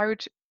not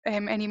allowed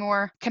any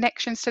more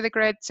connections to the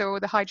grid. So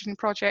the hydrogen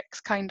projects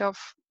kind of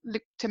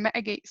look to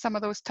mitigate some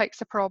of those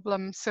types of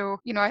problems. So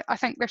I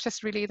think there's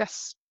just really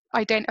this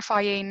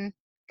identifying,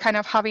 kind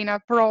of having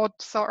a broad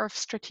sort of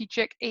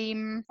strategic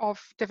aim of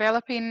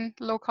developing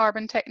low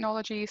carbon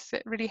technologies.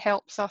 It really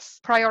helps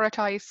us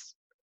prioritize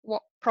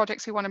what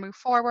projects we want to move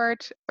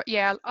forward. But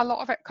yeah, a lot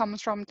of it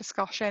comes from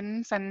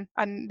discussions and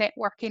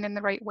networking in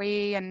the right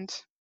way, and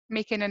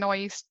making a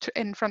noise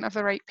in front of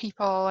the right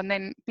people, and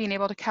then being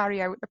able to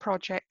carry out the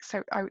projects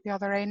out the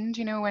other end,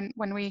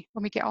 when we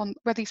get on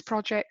with these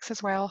projects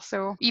as well.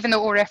 So even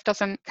though ORF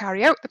doesn't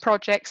carry out the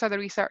projects or the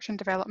research and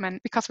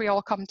development, because we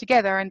all come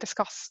together and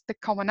discuss the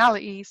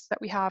commonalities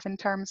that we have in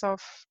terms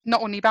of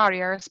not only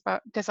barriers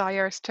but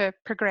desires to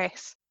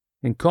progress.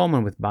 In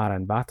common with Barra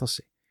and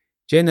Battersea,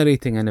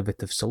 generating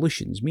innovative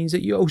solutions means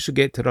that you also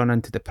get to run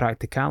into the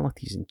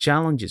practicalities and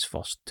challenges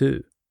first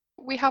too.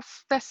 We have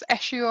this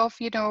issue of,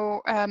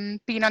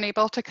 being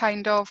unable to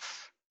kind of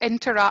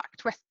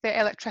interact with the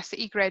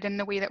electricity grid in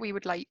the way that we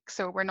would like.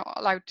 So we're not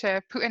allowed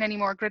to put in any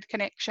more grid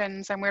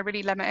connections, and we're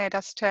really limited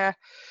as to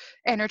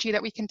energy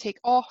that we can take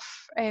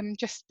off,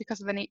 just because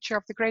of the nature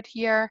of the grid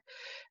here.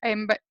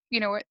 But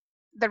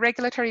the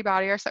regulatory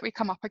barriers that we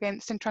come up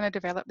against in trying to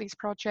develop these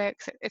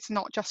projects, it's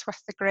not just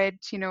with the grid.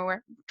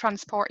 We're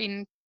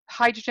transporting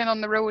hydrogen on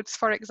the roads,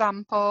 for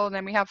example, and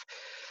then we have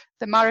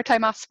the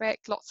maritime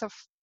aspect. Lots of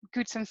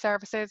goods and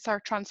services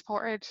are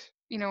transported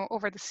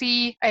over the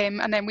sea,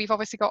 and then we've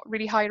obviously got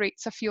really high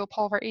rates of fuel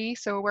poverty.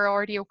 So we're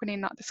already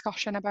opening that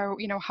discussion about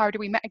how do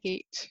we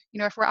mitigate,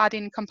 if we're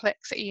adding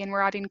complexity and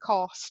we're adding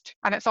cost,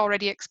 and it's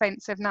already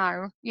expensive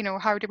now,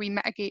 how do we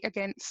mitigate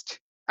against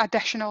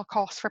additional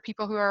costs for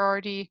people who are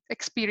already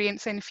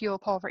experiencing fuel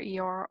poverty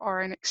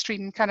or an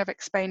extreme kind of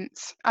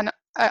expense. And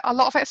a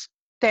lot of it's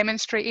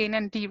demonstrating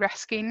and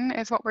de-risking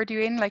is what we're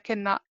doing, like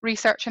in that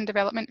research and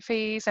development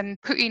phase, and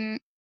putting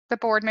the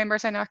board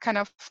members in a kind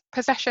of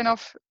position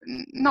of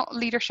not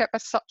leadership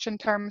as such in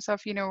terms of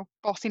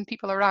bossing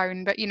people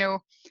around, but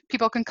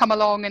people can come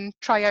along and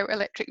try out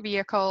electric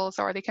vehicles,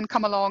 or they can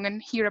come along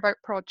and hear about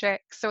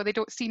projects, so they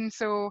don't seem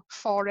so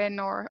foreign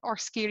or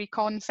scary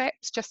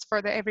concepts just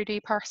for the everyday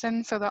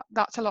person. So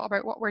that's a lot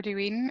about what we're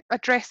doing,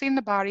 addressing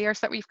the barriers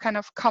that we've kind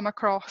of come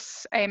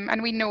across,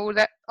 and we know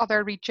that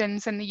other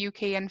regions in the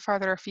UK and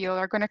further afield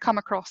are going to come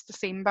across the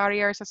same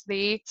barriers as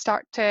they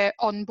start to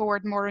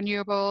onboard more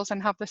renewables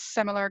and have the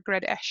similar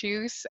grid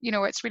issues.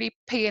 It's really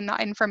paying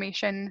that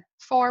information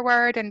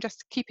forward and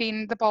just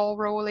keeping the ball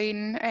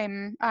rolling,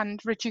 and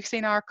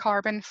reducing our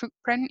carbon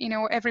footprint.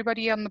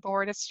 Everybody on the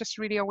board is just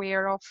really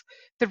aware of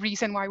the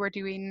reason why we're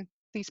doing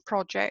these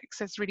projects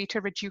is really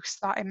to reduce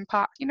that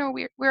impact.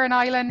 We're an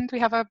island, we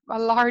have a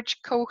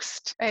large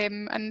coast,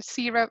 and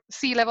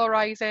sea level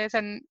rises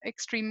and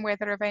extreme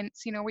weather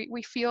events.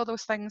 We feel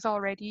those things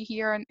already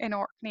here in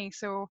Orkney.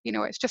 So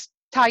it's just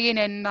tying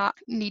in that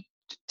need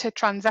to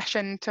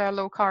transition to a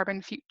low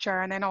carbon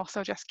future, and then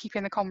also just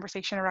keeping the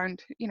conversation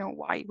around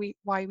why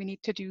we need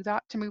to do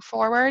that to move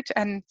forward.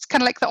 And it's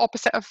kind of like the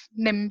opposite of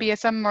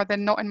NIMBYism, or the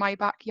not in my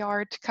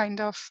backyard kind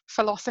of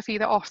philosophy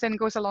that often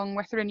goes along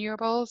with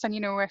renewables. And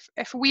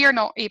if we are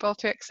not able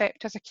to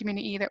accept as a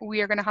community that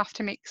we are going to have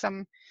to make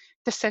some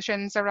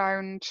decisions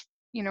around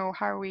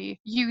how we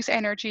use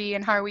energy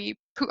and how we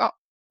put up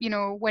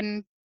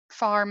wind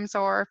farms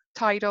or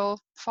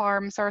tidal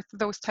farms or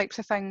those types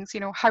of things,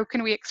 how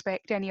can we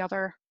expect any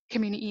other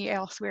community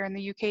elsewhere in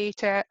the UK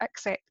to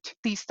accept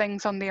these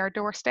things on their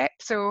doorstep?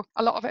 So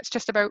a lot of it's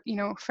just about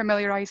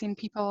familiarising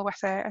people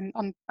with it,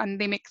 and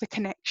they make the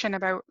connection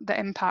about the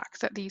impacts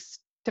that these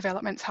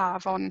developments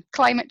have on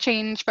climate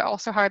change, but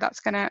also how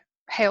that's going to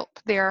help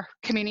their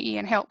community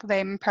and help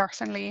them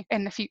personally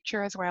in the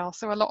future as well.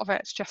 So a lot of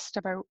it's just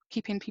about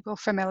keeping people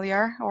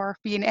familiar or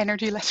being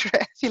energy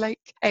literate, if you like,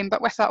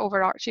 but with that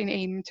overarching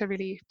aim to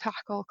really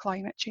tackle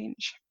climate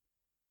change.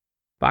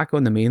 Back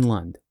on the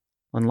mainland,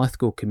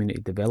 Linlithgow Community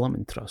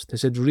Development Trust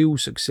has had real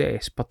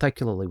success,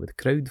 particularly with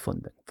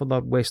crowdfunding for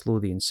their West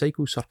Lothian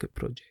Cycle Circuit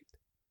project.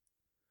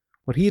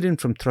 We're hearing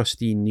from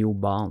trustee Neil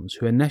Barnes,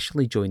 who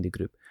initially joined the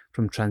group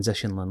from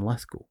Transition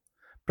Linlithgow,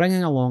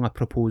 bringing along a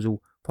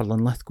proposal for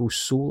Linlithgow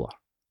Solar,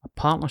 a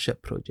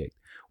partnership project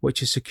which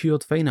has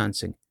secured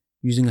financing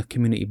using a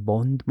community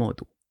bond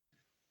model.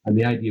 And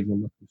the idea of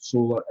Linlithgow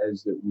Solar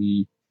is that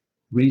we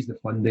raise the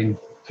funding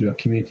through a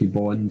community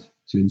bond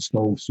to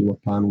install solar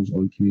panels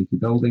on community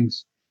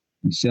buildings.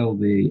 We sell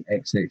the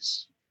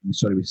we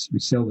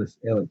sell the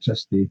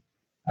electricity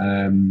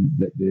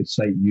that the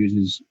site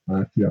uses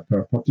through a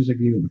power purchase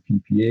agreement, a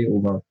PPA,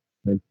 over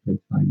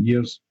 25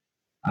 years.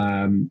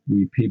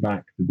 We pay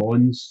back the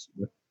bonds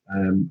with a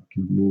kind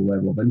of low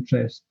level of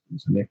interest.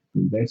 It's an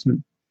equitable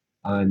investment,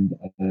 and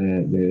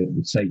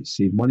the sites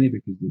save money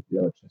because the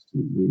electricity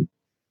that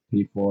they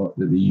pay for,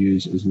 that they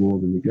use, is lower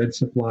than the grid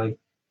supply.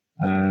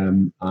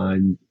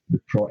 and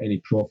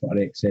any profit or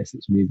excess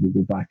that's made will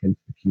go back into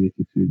the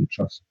community through the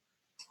trust.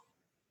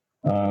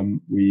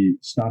 We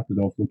started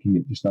off looking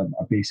at just a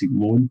basic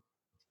loan,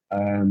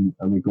 and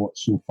we got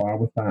so far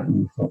with that, and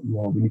we thought,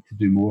 well, we need to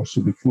do more.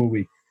 So before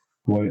we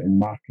go out and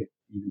market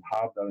even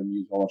harder and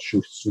use all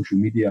our social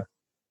media,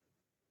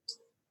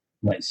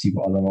 let's see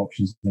what other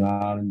options there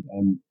are.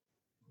 And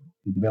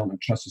the Development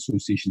Trust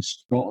Association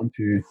Scotland,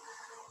 who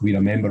we're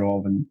a member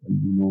of, and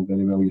you know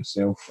very well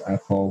yourself,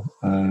 Paul,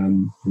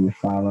 and your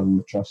father and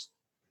the trust,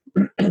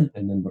 and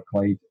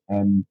Inverclyde,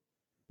 you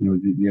know,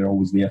 they're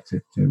always there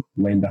to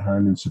lend a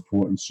hand and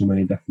support in so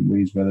many different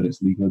ways, whether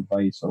it's legal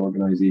advice or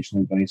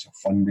organisational advice or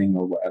funding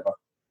or whatever.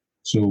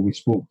 So we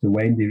spoke to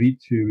Wendy Reid,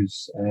 who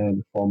was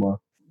the former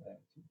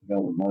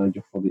development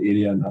manager for the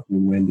area, and I've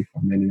known Wendy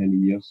for many, many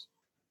years.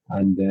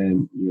 And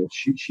you know,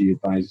 she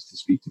advised us to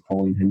speak to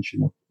Pauline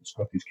Hinchin of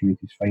Scottish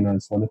Communities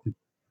Finance Limited.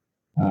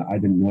 I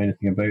didn't know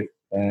anything about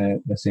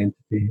this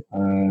entity,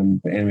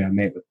 but anyway, I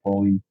met with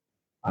Pauline,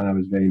 and I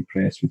was very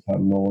impressed with her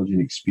knowledge and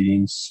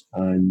experience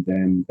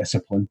and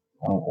discipline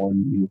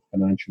on, you know,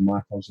 financial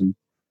matters. And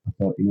I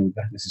thought, you know,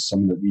 this is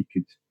something that we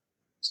could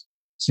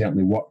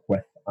certainly work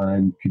with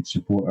and could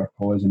support our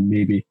cause. And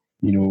maybe,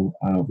 you know,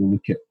 we'll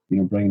look at, you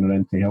know, bringing her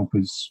in to help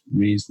us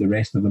raise the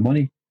rest of the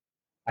money.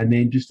 And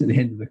then just at the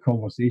end of the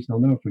conversation, I'll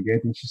never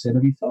forget, and she said,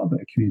 "Have you thought about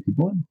a community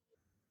bond?"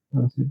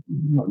 And I said,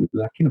 "Not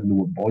really. I kind of know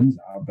what bonds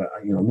are, but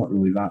you know, I'm not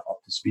really that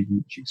up to speed."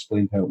 And she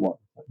explained how it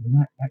worked. I thought,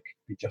 well, that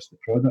could be just the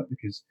product,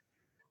 because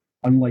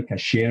unlike a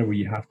share where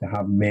you have to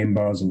have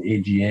members and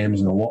AGMs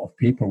and a lot of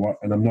paperwork,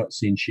 and I'm not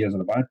saying shares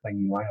are a bad thing.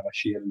 You know, I have a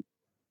share in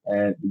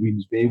the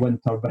Weems Bay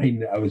wind turbine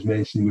that I was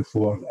mentioning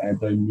before,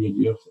 down near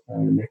your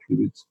neck of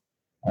the woods,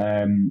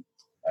 and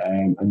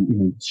you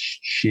know,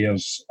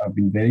 shares have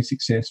been very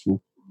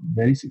successful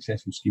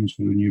schemes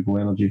for renewable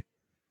energy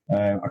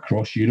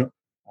across Europe,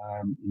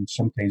 and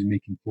sometimes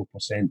making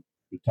 4%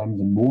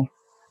 returns and more,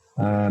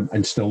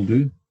 and still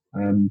do.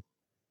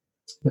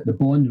 But the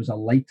bond was a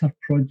lighter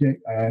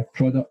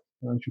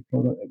financial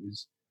product. It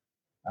was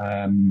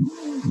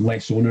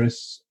less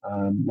onerous,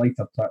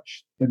 lighter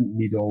touch, didn't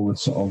need all the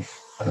sort of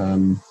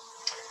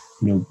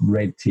you know,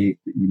 red tape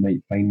that you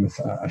might find with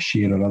a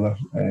share or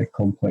other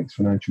complex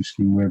financial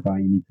scheme, whereby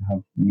you need to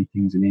have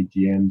meetings and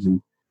AGMs and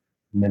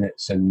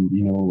minutes and,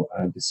 you know,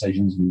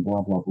 decisions and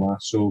blah blah blah.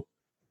 So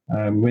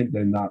we went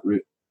down that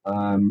route.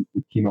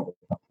 We came up with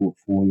a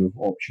portfolio of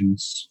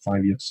options: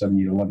 5 years, 7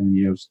 years, 11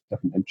 years,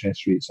 different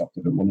interest rates up to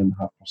about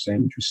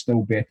 1.5%, which was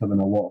still better than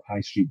a lot of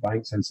high street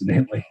banks,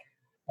 incidentally.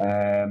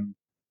 And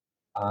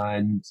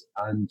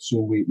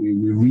so we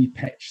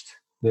repitched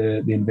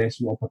the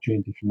investment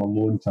opportunity from a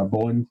loan to a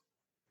bond.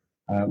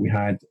 We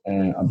had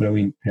a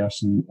brilliant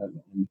person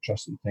in the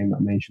trust at the time that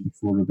I mentioned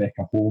before,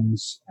 Rebecca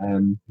Holmes,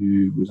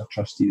 who was a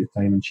trustee at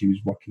the time, and she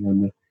was working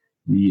on the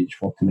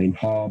EH49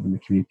 hub and the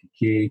community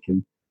cake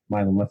and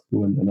Milo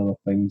Lithgow and other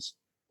things.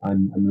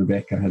 And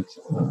Rebecca had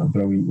a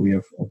brilliant way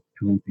of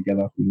pulling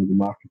together, you know, the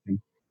marketing,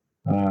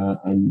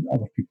 and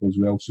other people as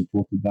well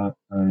supported that.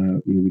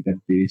 You know, we did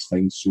various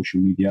things,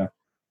 social media.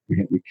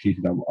 We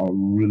created a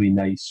really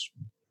nice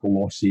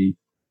glossy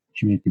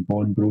community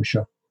bond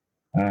brochure,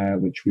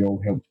 which we all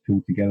helped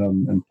pull together,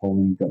 and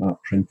Pauline got that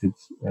printed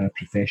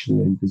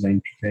professionally and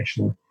designed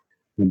professionally.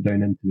 We went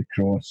down into the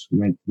Cross. We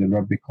went to the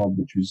rugby club,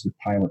 which was the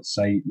pilot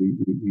site. We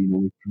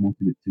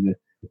promoted it to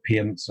the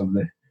parents of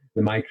the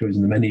micros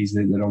and the minis,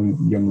 the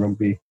young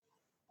rugby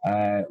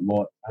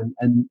lot,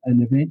 and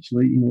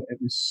eventually, you know, it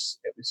was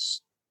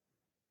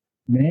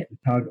met. The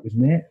target was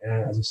met,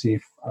 as I say,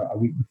 a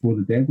week before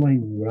the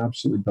deadline. We were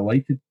absolutely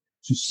delighted.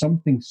 So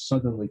something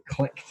suddenly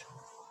clicked.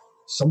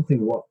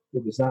 Something what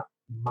was that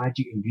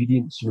magic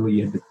ingredients? You know,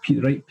 you had the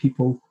right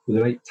people with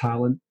the right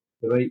talent,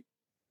 the right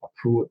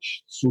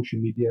approach, social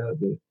media,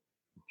 the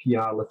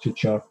PR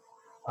literature.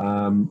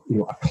 You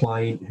know, a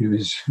client who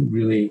is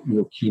really, you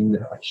know, keen,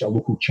 a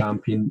local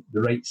champion,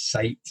 the right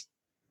site,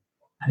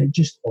 and it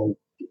just all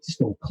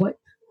clicked,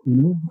 you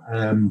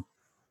know.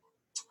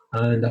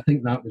 And I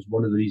think that was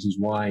one of the reasons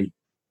why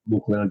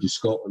Local Energy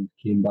Scotland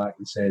came back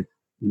and said,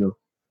 you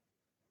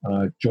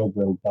know, job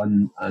well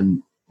done,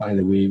 and by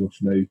the way, we've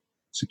now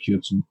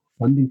secured some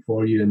funding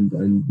for you, and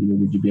you know,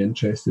 would you be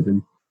interested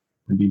in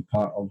being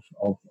part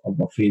of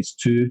a phase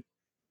 2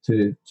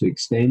 to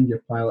extend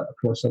your pilot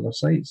across other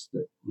sites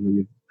that, you know,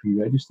 you've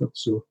pre-registered.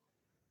 So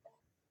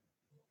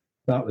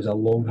that was a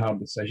long, hard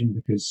decision,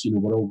 because, you know,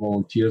 we're all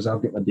volunteers.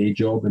 I've got my day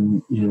job,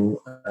 and, you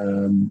know,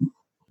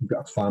 I've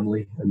got a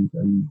family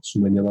and so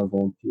many other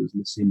volunteers in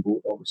the same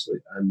boat, obviously,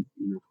 and,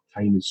 you know,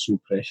 time is so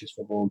precious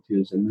for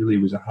volunteers, and really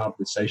was a hard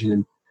decision.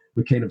 And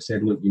we kind of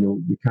said, look, you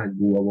know, we can't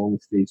go along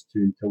with phase 2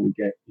 until we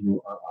get, you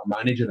know, a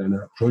manager and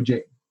a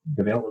project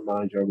development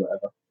manager or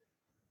whatever.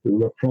 But we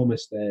were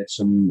promised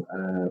some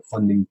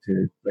funding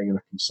to bring in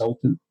a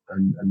consultant,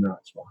 and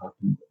that's what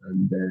happened.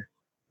 And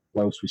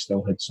whilst we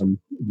still had some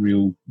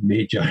real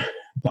major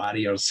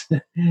barriers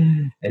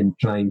in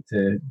trying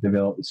to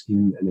develop the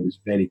scheme, and it was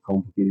very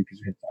complicated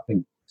because we had, I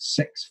think,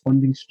 6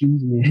 funding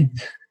streams in the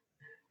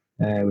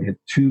end. We had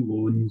 2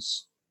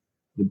 loans.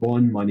 the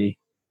bond money,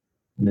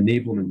 an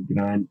enablement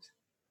grant,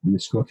 and the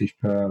Scottish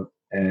Power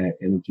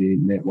Energy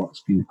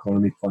Networks Green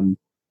Economy Fund.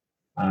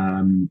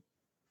 And,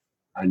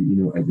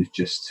 it was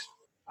just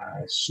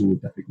so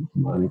difficult to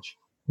manage,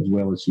 as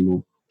well as,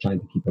 trying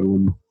to keep our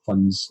own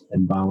funds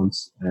in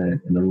balance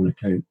in our own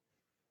account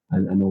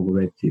and all the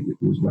red tape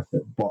that goes with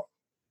it. But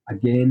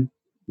again,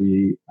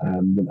 we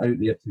went out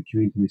there to the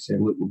community and we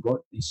said, look, we've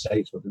got these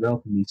sites, we're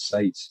developing these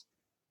sites.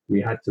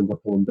 We had to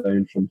whittle them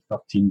down from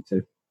 13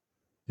 to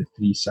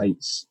 3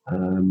 sites,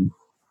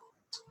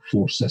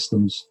 4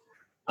 systems,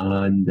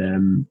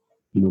 and,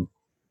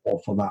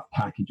 offer that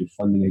package of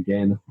funding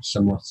again, a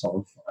similar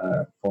sort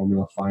of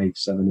formula, 5,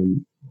 7,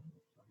 and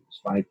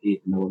 5,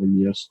 8, and 11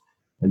 years,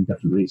 and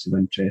different rates of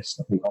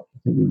interest. I think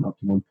we went up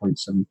to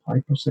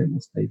 1.75%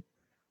 this time.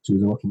 So it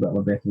was a little bit of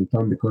a better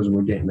return because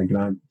we're getting a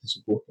grant to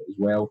support it as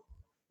well.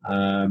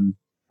 And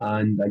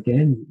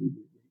again, we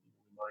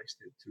managed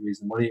to raise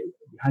the money.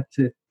 We had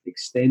to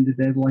extend the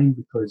deadline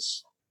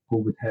because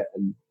COVID hit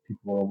and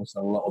people were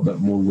obviously a little bit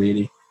more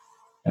wary.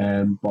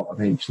 But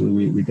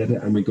eventually we did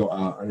it, and we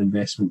got an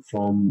investment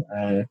from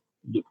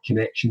Loop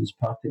Connections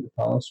Party at the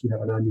Palace. We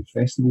have an annual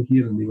festival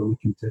here, and they were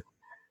looking to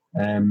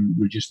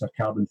reduce their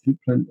carbon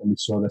footprint, and we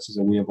saw this as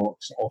a way of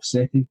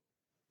offsetting.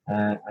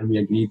 And we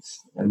agreed,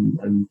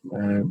 and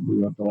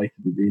we were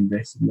delighted that they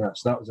invested in that.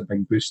 So that was a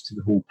big boost to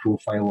the whole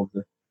profile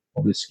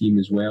of the scheme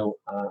as well.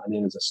 And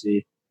then, as I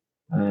say,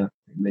 I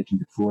mentioned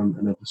before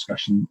in our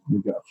discussion,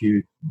 we've got a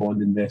few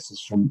bond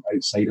investors from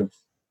outside of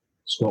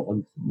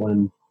Scotland, one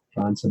in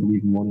France, I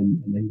believe, and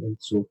one in England.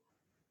 So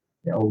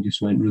it all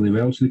just went really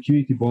well. So the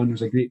community bond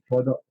was a great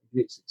product, a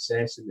great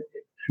success, and it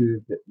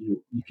proved that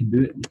you can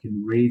do it. You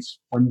can raise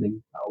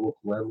funding at a local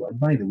level. And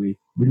by the way,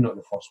 we're not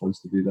the first ones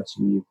to do this.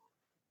 You've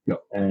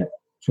got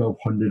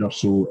 1,200 or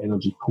so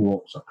energy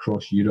co-ops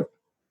across Europe,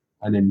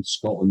 and in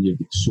Scotland you've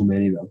got so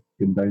many that have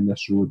been down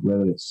this road,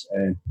 whether it's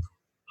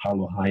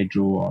Harlow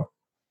Hydro or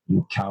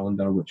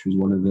Calendar, which was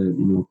one of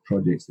the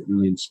projects that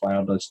really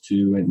inspired us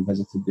to. Went and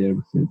visited there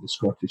with the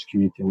Scottish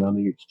Community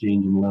Learning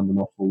Exchange and learned an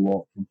awful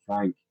lot from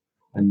Frank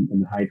and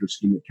the hydro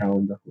scheme at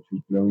Calendar, which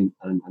was brilliant,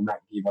 and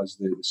that gave us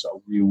the sort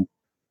of real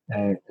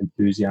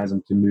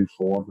enthusiasm to move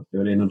forward with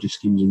our energy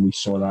schemes, and we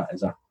saw that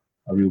as a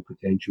real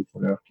potential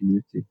for our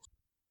community.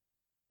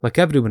 Like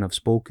everyone I've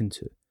spoken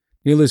to,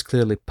 Neil is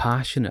clearly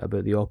passionate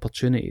about the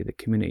opportunity that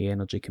community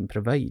energy can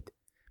provide.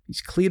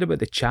 He's clear about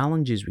the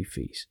challenges we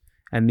face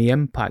and the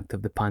impact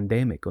of the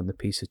pandemic on the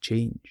pace of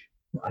change.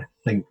 I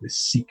think the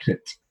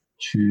secret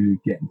to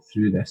getting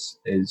through this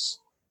is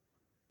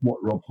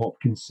what Rob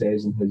Hopkins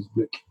says in his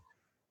book,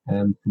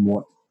 From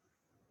What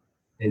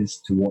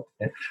Is to What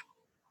If,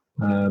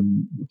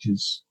 which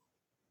is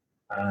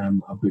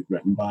a book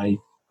written by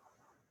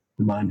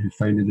the man who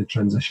founded the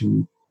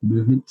transition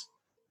movement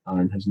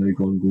and has now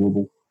gone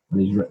global. And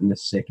he's written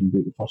this second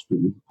book. The first book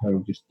was The Power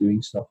of Just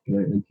Doing Stuff,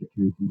 getting out into the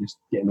community and just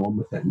getting on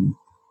with it and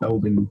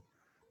building,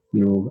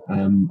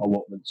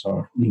 allotments,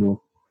 or,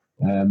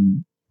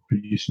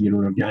 producing your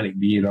own organic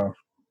beer, or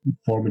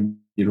forming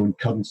your own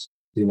currency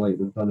like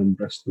they've done in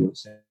Bristol,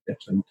 etc.,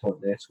 and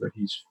Totnes, where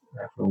he's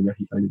from, where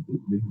he founded the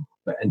movement.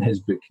 But in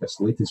his book, this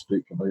latest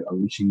book about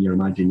unleashing your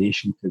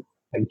imagination to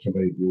think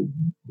about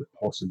the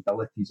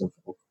possibilities of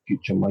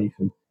future life,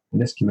 and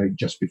this came out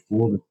just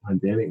before the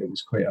pandemic. It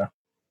was quite a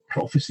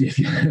prophecy,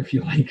 if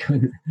you like,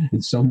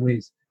 in some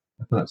ways,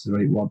 if that's the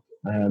right word.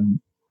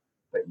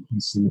 But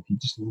he's saying if you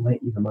just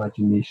let your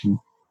imagination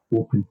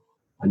open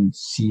and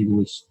see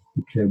those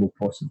incredible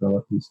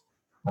possibilities,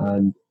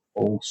 and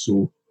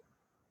also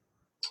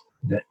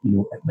that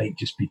it might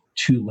just be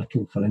too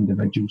little for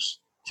individuals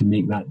to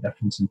make that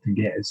difference and to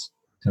get us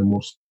to a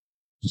more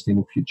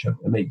sustainable future.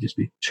 It might just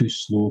be too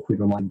slow if we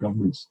rely on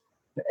governments.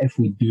 But if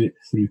we do it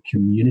through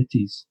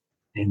communities,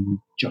 then we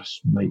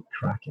just might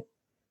crack it.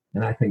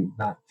 And I think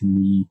that, to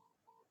me,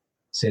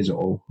 says it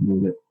all.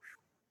 That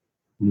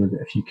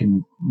if you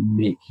can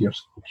make your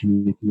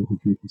local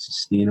community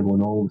sustainable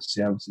in all the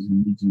services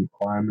and needs and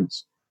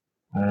requirements,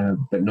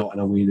 but not in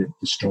a way that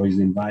destroys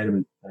the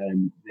environment,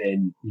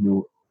 then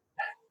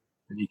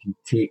you can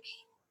take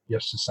your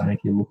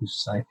society, your local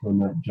society, on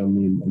that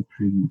journey and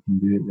prove you can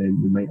do it,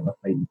 then we might have a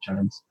fighting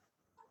chance.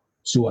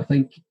 So I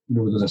think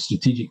there's a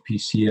strategic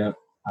piece here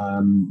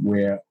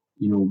where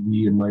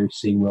we are now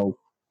saying, well,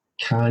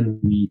 can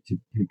we to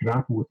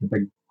grapple with the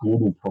big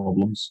global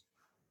problems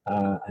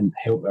and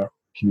help our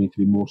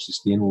community be more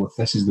sustainable? If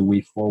this is the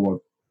way forward,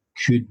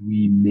 could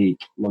we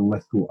make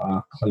Linlithgow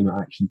a climate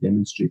action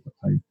demonstrator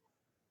town?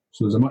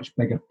 So there's a much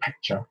bigger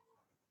picture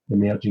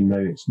emerging now.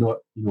 It's not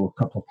a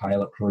couple of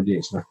pilot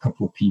projects and a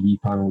couple of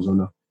PV panels on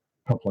a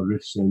couple of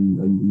roofs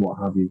and what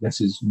have you.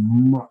 This is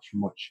much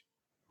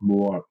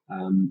more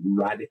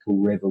radical,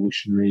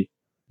 revolutionary,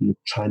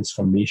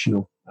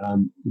 transformational.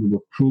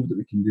 We've proved that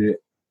we can do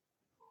it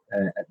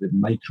at the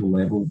micro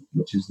level,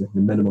 which is the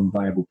minimum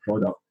viable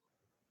product.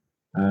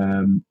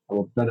 And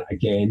we've done it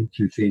again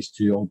through phase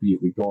 2,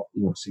 albeit we got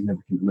a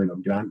significant amount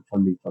of grant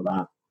funding for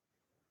that.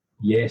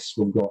 Yes,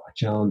 we've got a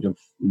challenge of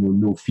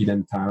no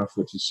feed-in tariff,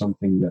 which is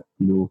something that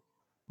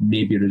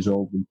may be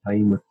resolved in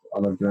time with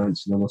other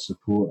grants and other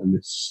support, and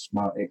the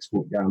Smart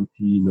Export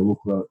Guarantee and the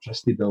local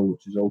electricity bill,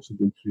 which is also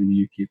going through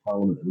the UK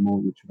Parliament at the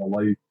moment, which would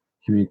allow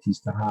communities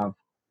to have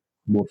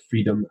more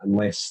freedom and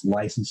less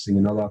licensing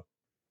and other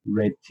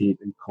red tape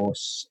and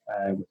costs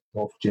with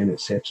Ofgem,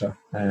 etc.,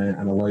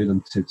 and allow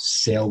them to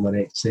sell their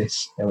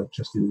excess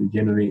electricity that they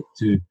generate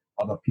to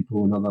other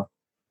people and other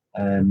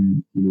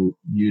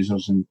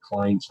users and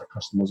clients or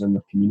customers in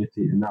their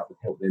community, and that would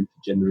help them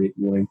to generate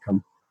more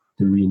income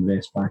to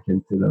reinvest back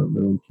into their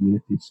own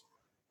communities.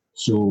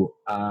 So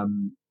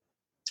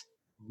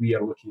we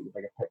are looking at the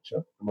bigger picture,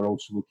 and we're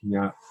also looking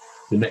at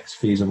the next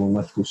phase of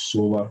Linlithgow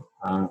Solar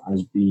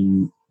as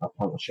being a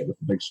partnership with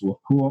the Big Solar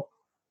Co-op,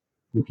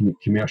 looking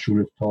at commercial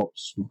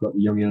rooftops. We've got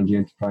the Young Energy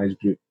Enterprise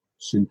Group,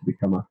 soon to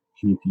become a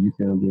Community Youth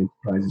Energy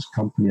Enterprises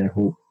company, I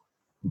hope.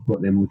 We've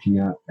got them looking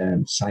at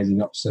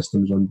sizing up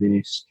systems on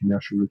various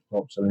commercial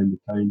rooftops around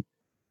the town.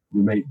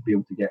 We might be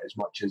able to get as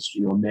much as a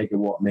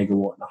megawatt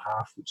and a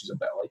half, which is a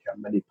bit like a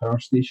mini power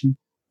station.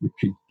 We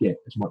could get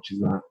as much as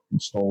that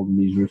installed in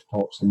these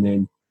rooftops, and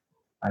then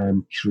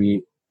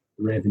create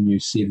revenue,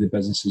 save the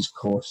businesses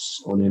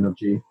costs on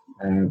energy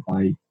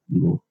by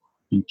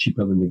being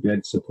cheaper than the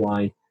grid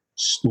supply,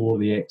 store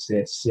the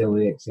excess, sell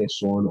the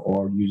excess on,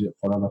 or use it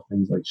for other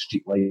things like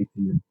street lighting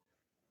and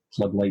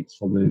floodlights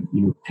for the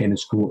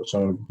tennis courts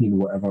or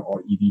whatever,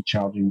 or EV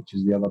charging, which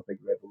is the other big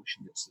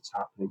revolution that's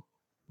happening.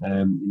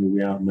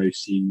 We are now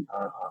seeing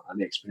an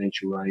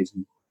exponential rise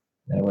in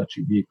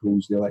electric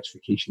vehicles, the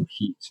electrification of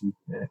heat and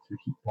through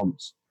heat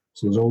pumps.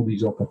 So there's all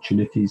these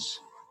opportunities,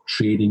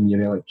 trading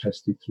your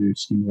electricity through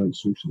schemes like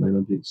social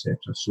energy, etc.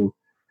 So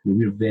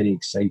we're very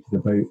excited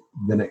about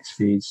the next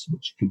phase,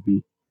 which could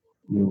be,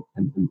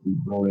 and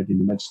we're already in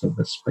the midst of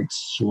this big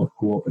solar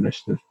co-op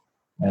initiative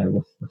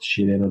with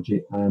Share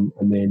Energy, and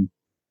then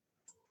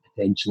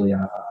potentially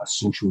a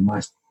social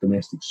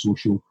domestic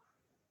social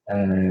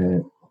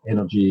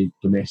energy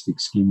domestic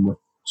scheme with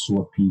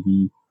solar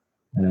PV,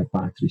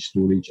 battery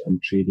storage,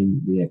 and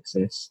trading the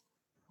excess,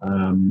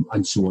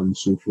 and so on and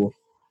so forth.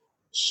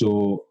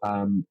 So,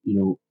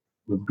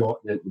 we've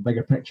got the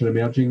bigger picture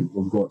emerging,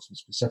 we've got some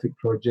specific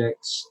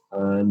projects,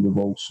 and we've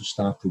also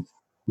started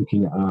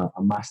looking at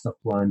a master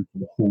plan for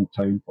the whole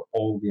town for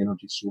all the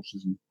energy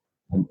sources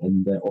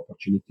and the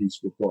opportunities.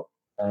 We've got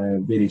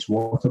various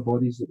water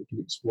bodies that we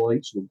can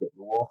exploit. So we've got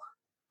the Loch,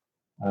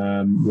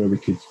 where we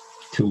could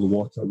cool the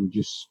water,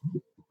 reduce the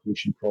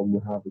pollution problem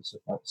we have with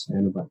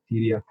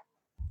cyanobacteria,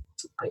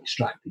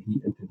 extract the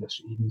heat into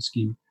this heating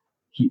scheme,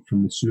 heat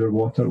from the sewer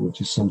water,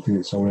 which is something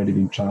that's already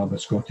been trialled by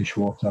Scottish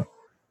Water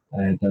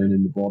down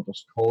in the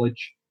Borders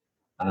College.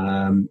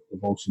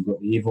 We've also got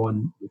the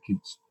Avon we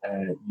could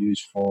use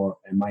for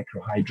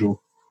micro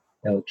hydro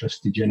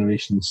electricity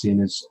generation, the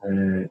same as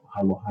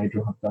Harlow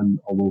Hydro have done,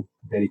 although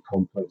very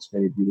complex,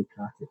 very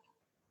bureaucratic.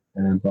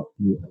 But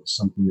it's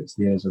something that's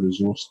there as a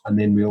resource. And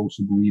then we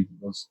also believe that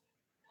there's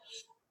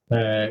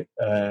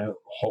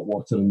hot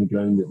water in the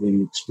ground that may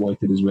be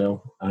exploited as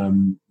well,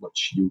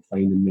 which you'll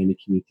find in many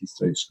communities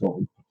throughout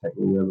Scotland,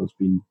 particularly where there's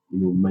been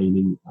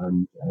mining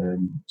and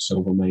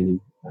silver mining,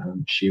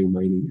 shale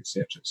mining,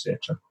 etc.,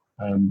 etc.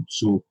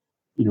 So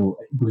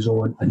it goes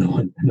on and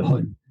on and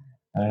on.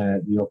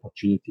 The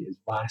opportunity is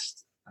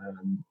vast,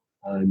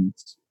 and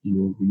we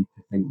need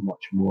to think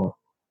much more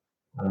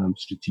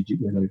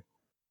strategically now.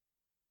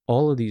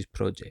 All of these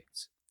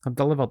projects have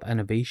delivered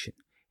innovation,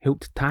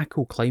 helped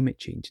tackle climate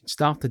change, and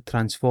started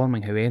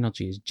transforming how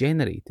energy is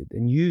generated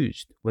and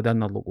used within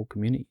their local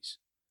communities.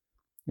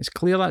 It's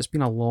clear that's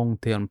been a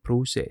long-term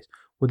process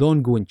with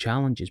ongoing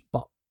challenges,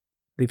 but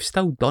they've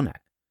still done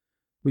it,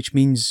 which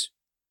means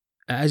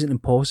it isn't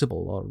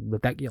impossible or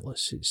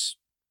ridiculous. It's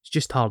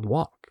just hard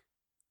work.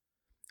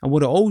 And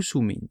what it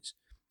also means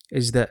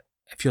is that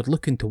if you're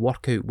looking to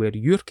work out where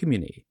your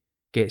community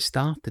gets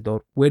started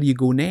or where you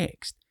go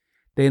next,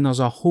 then there's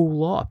a whole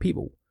lot of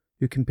people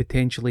who can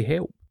potentially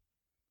help.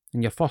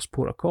 And your first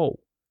port of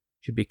call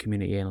should be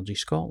Community Energy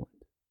Scotland.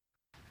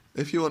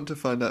 If you want to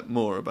find out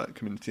more about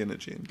community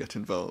energy and get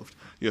involved,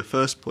 your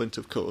first point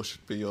of call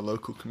should be your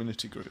local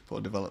community group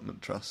or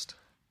development trust.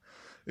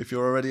 If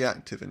you're already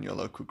active in your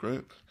local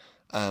group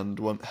and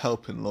want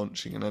help in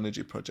launching an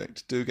energy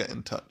project, do get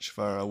in touch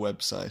via our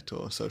website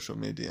or social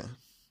media.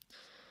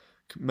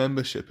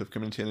 Membership of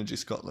Community Energy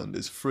Scotland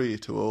is free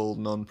to all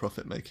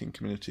non-profit making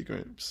community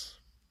groups.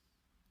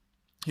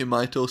 You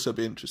might also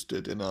be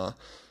interested in our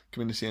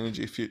Community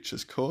Energy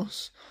Futures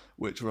course,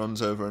 which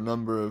runs over a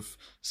number of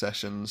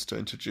sessions to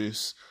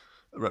introduce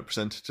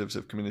representatives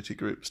of community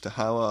groups to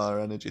how our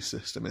energy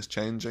system is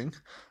changing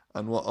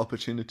and what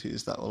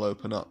opportunities that will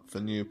open up for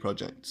new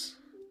projects.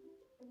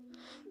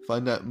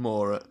 Find out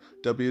more at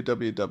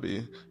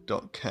www.kef.scot.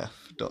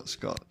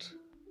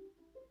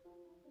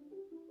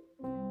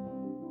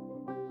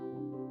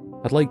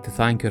 I'd like to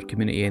thank our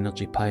community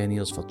energy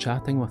pioneers for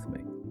chatting with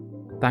me.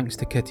 Thanks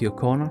to Kitty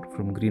O'Connor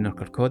from Greener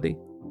Kirkcaldy,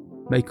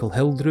 Michael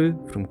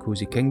Hildrew from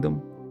Cosy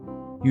Kingdom,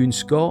 Ewan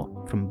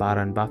Scott from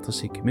Barra and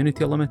Battersea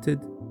Community Limited,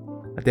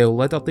 Adele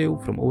Lidderdale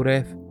from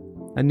OREF,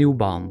 and Neil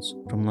Barnes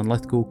from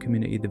Linlithgow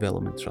Community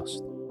Development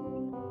Trust.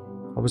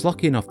 I was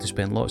lucky enough to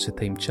spend lots of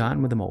time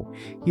chatting with them all,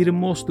 hearing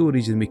more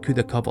stories than we could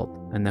have covered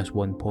in this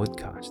one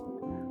podcast.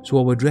 So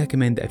I would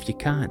recommend that if you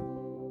can,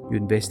 you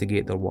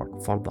investigate their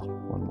work further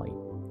online.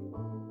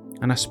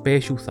 And a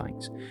special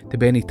thanks to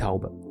Benny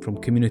Talbot from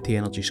Community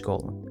Energy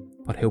Scotland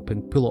for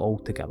helping pull it all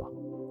together.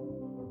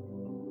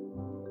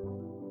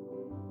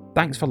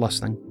 Thanks for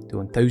listening to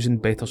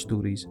 1000 Better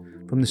Stories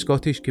from the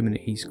Scottish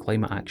Communities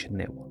Climate Action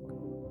Network.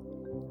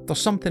 If there's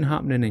something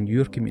happening in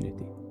your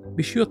community,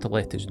 be sure to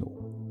let us know.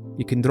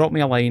 You can drop me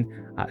a line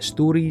at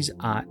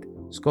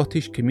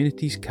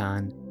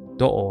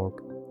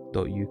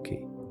stories@scottishcommunitiescan.org.uk.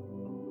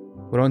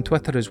 We're on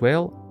Twitter as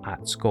well,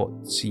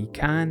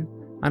 @ScottCCan,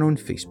 and on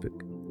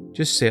Facebook.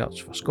 Just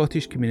search for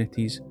Scottish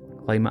Communities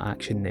Climate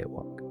Action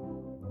Network.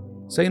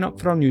 Sign up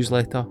for our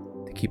newsletter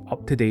to keep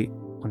up to date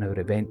on our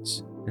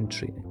events and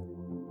training.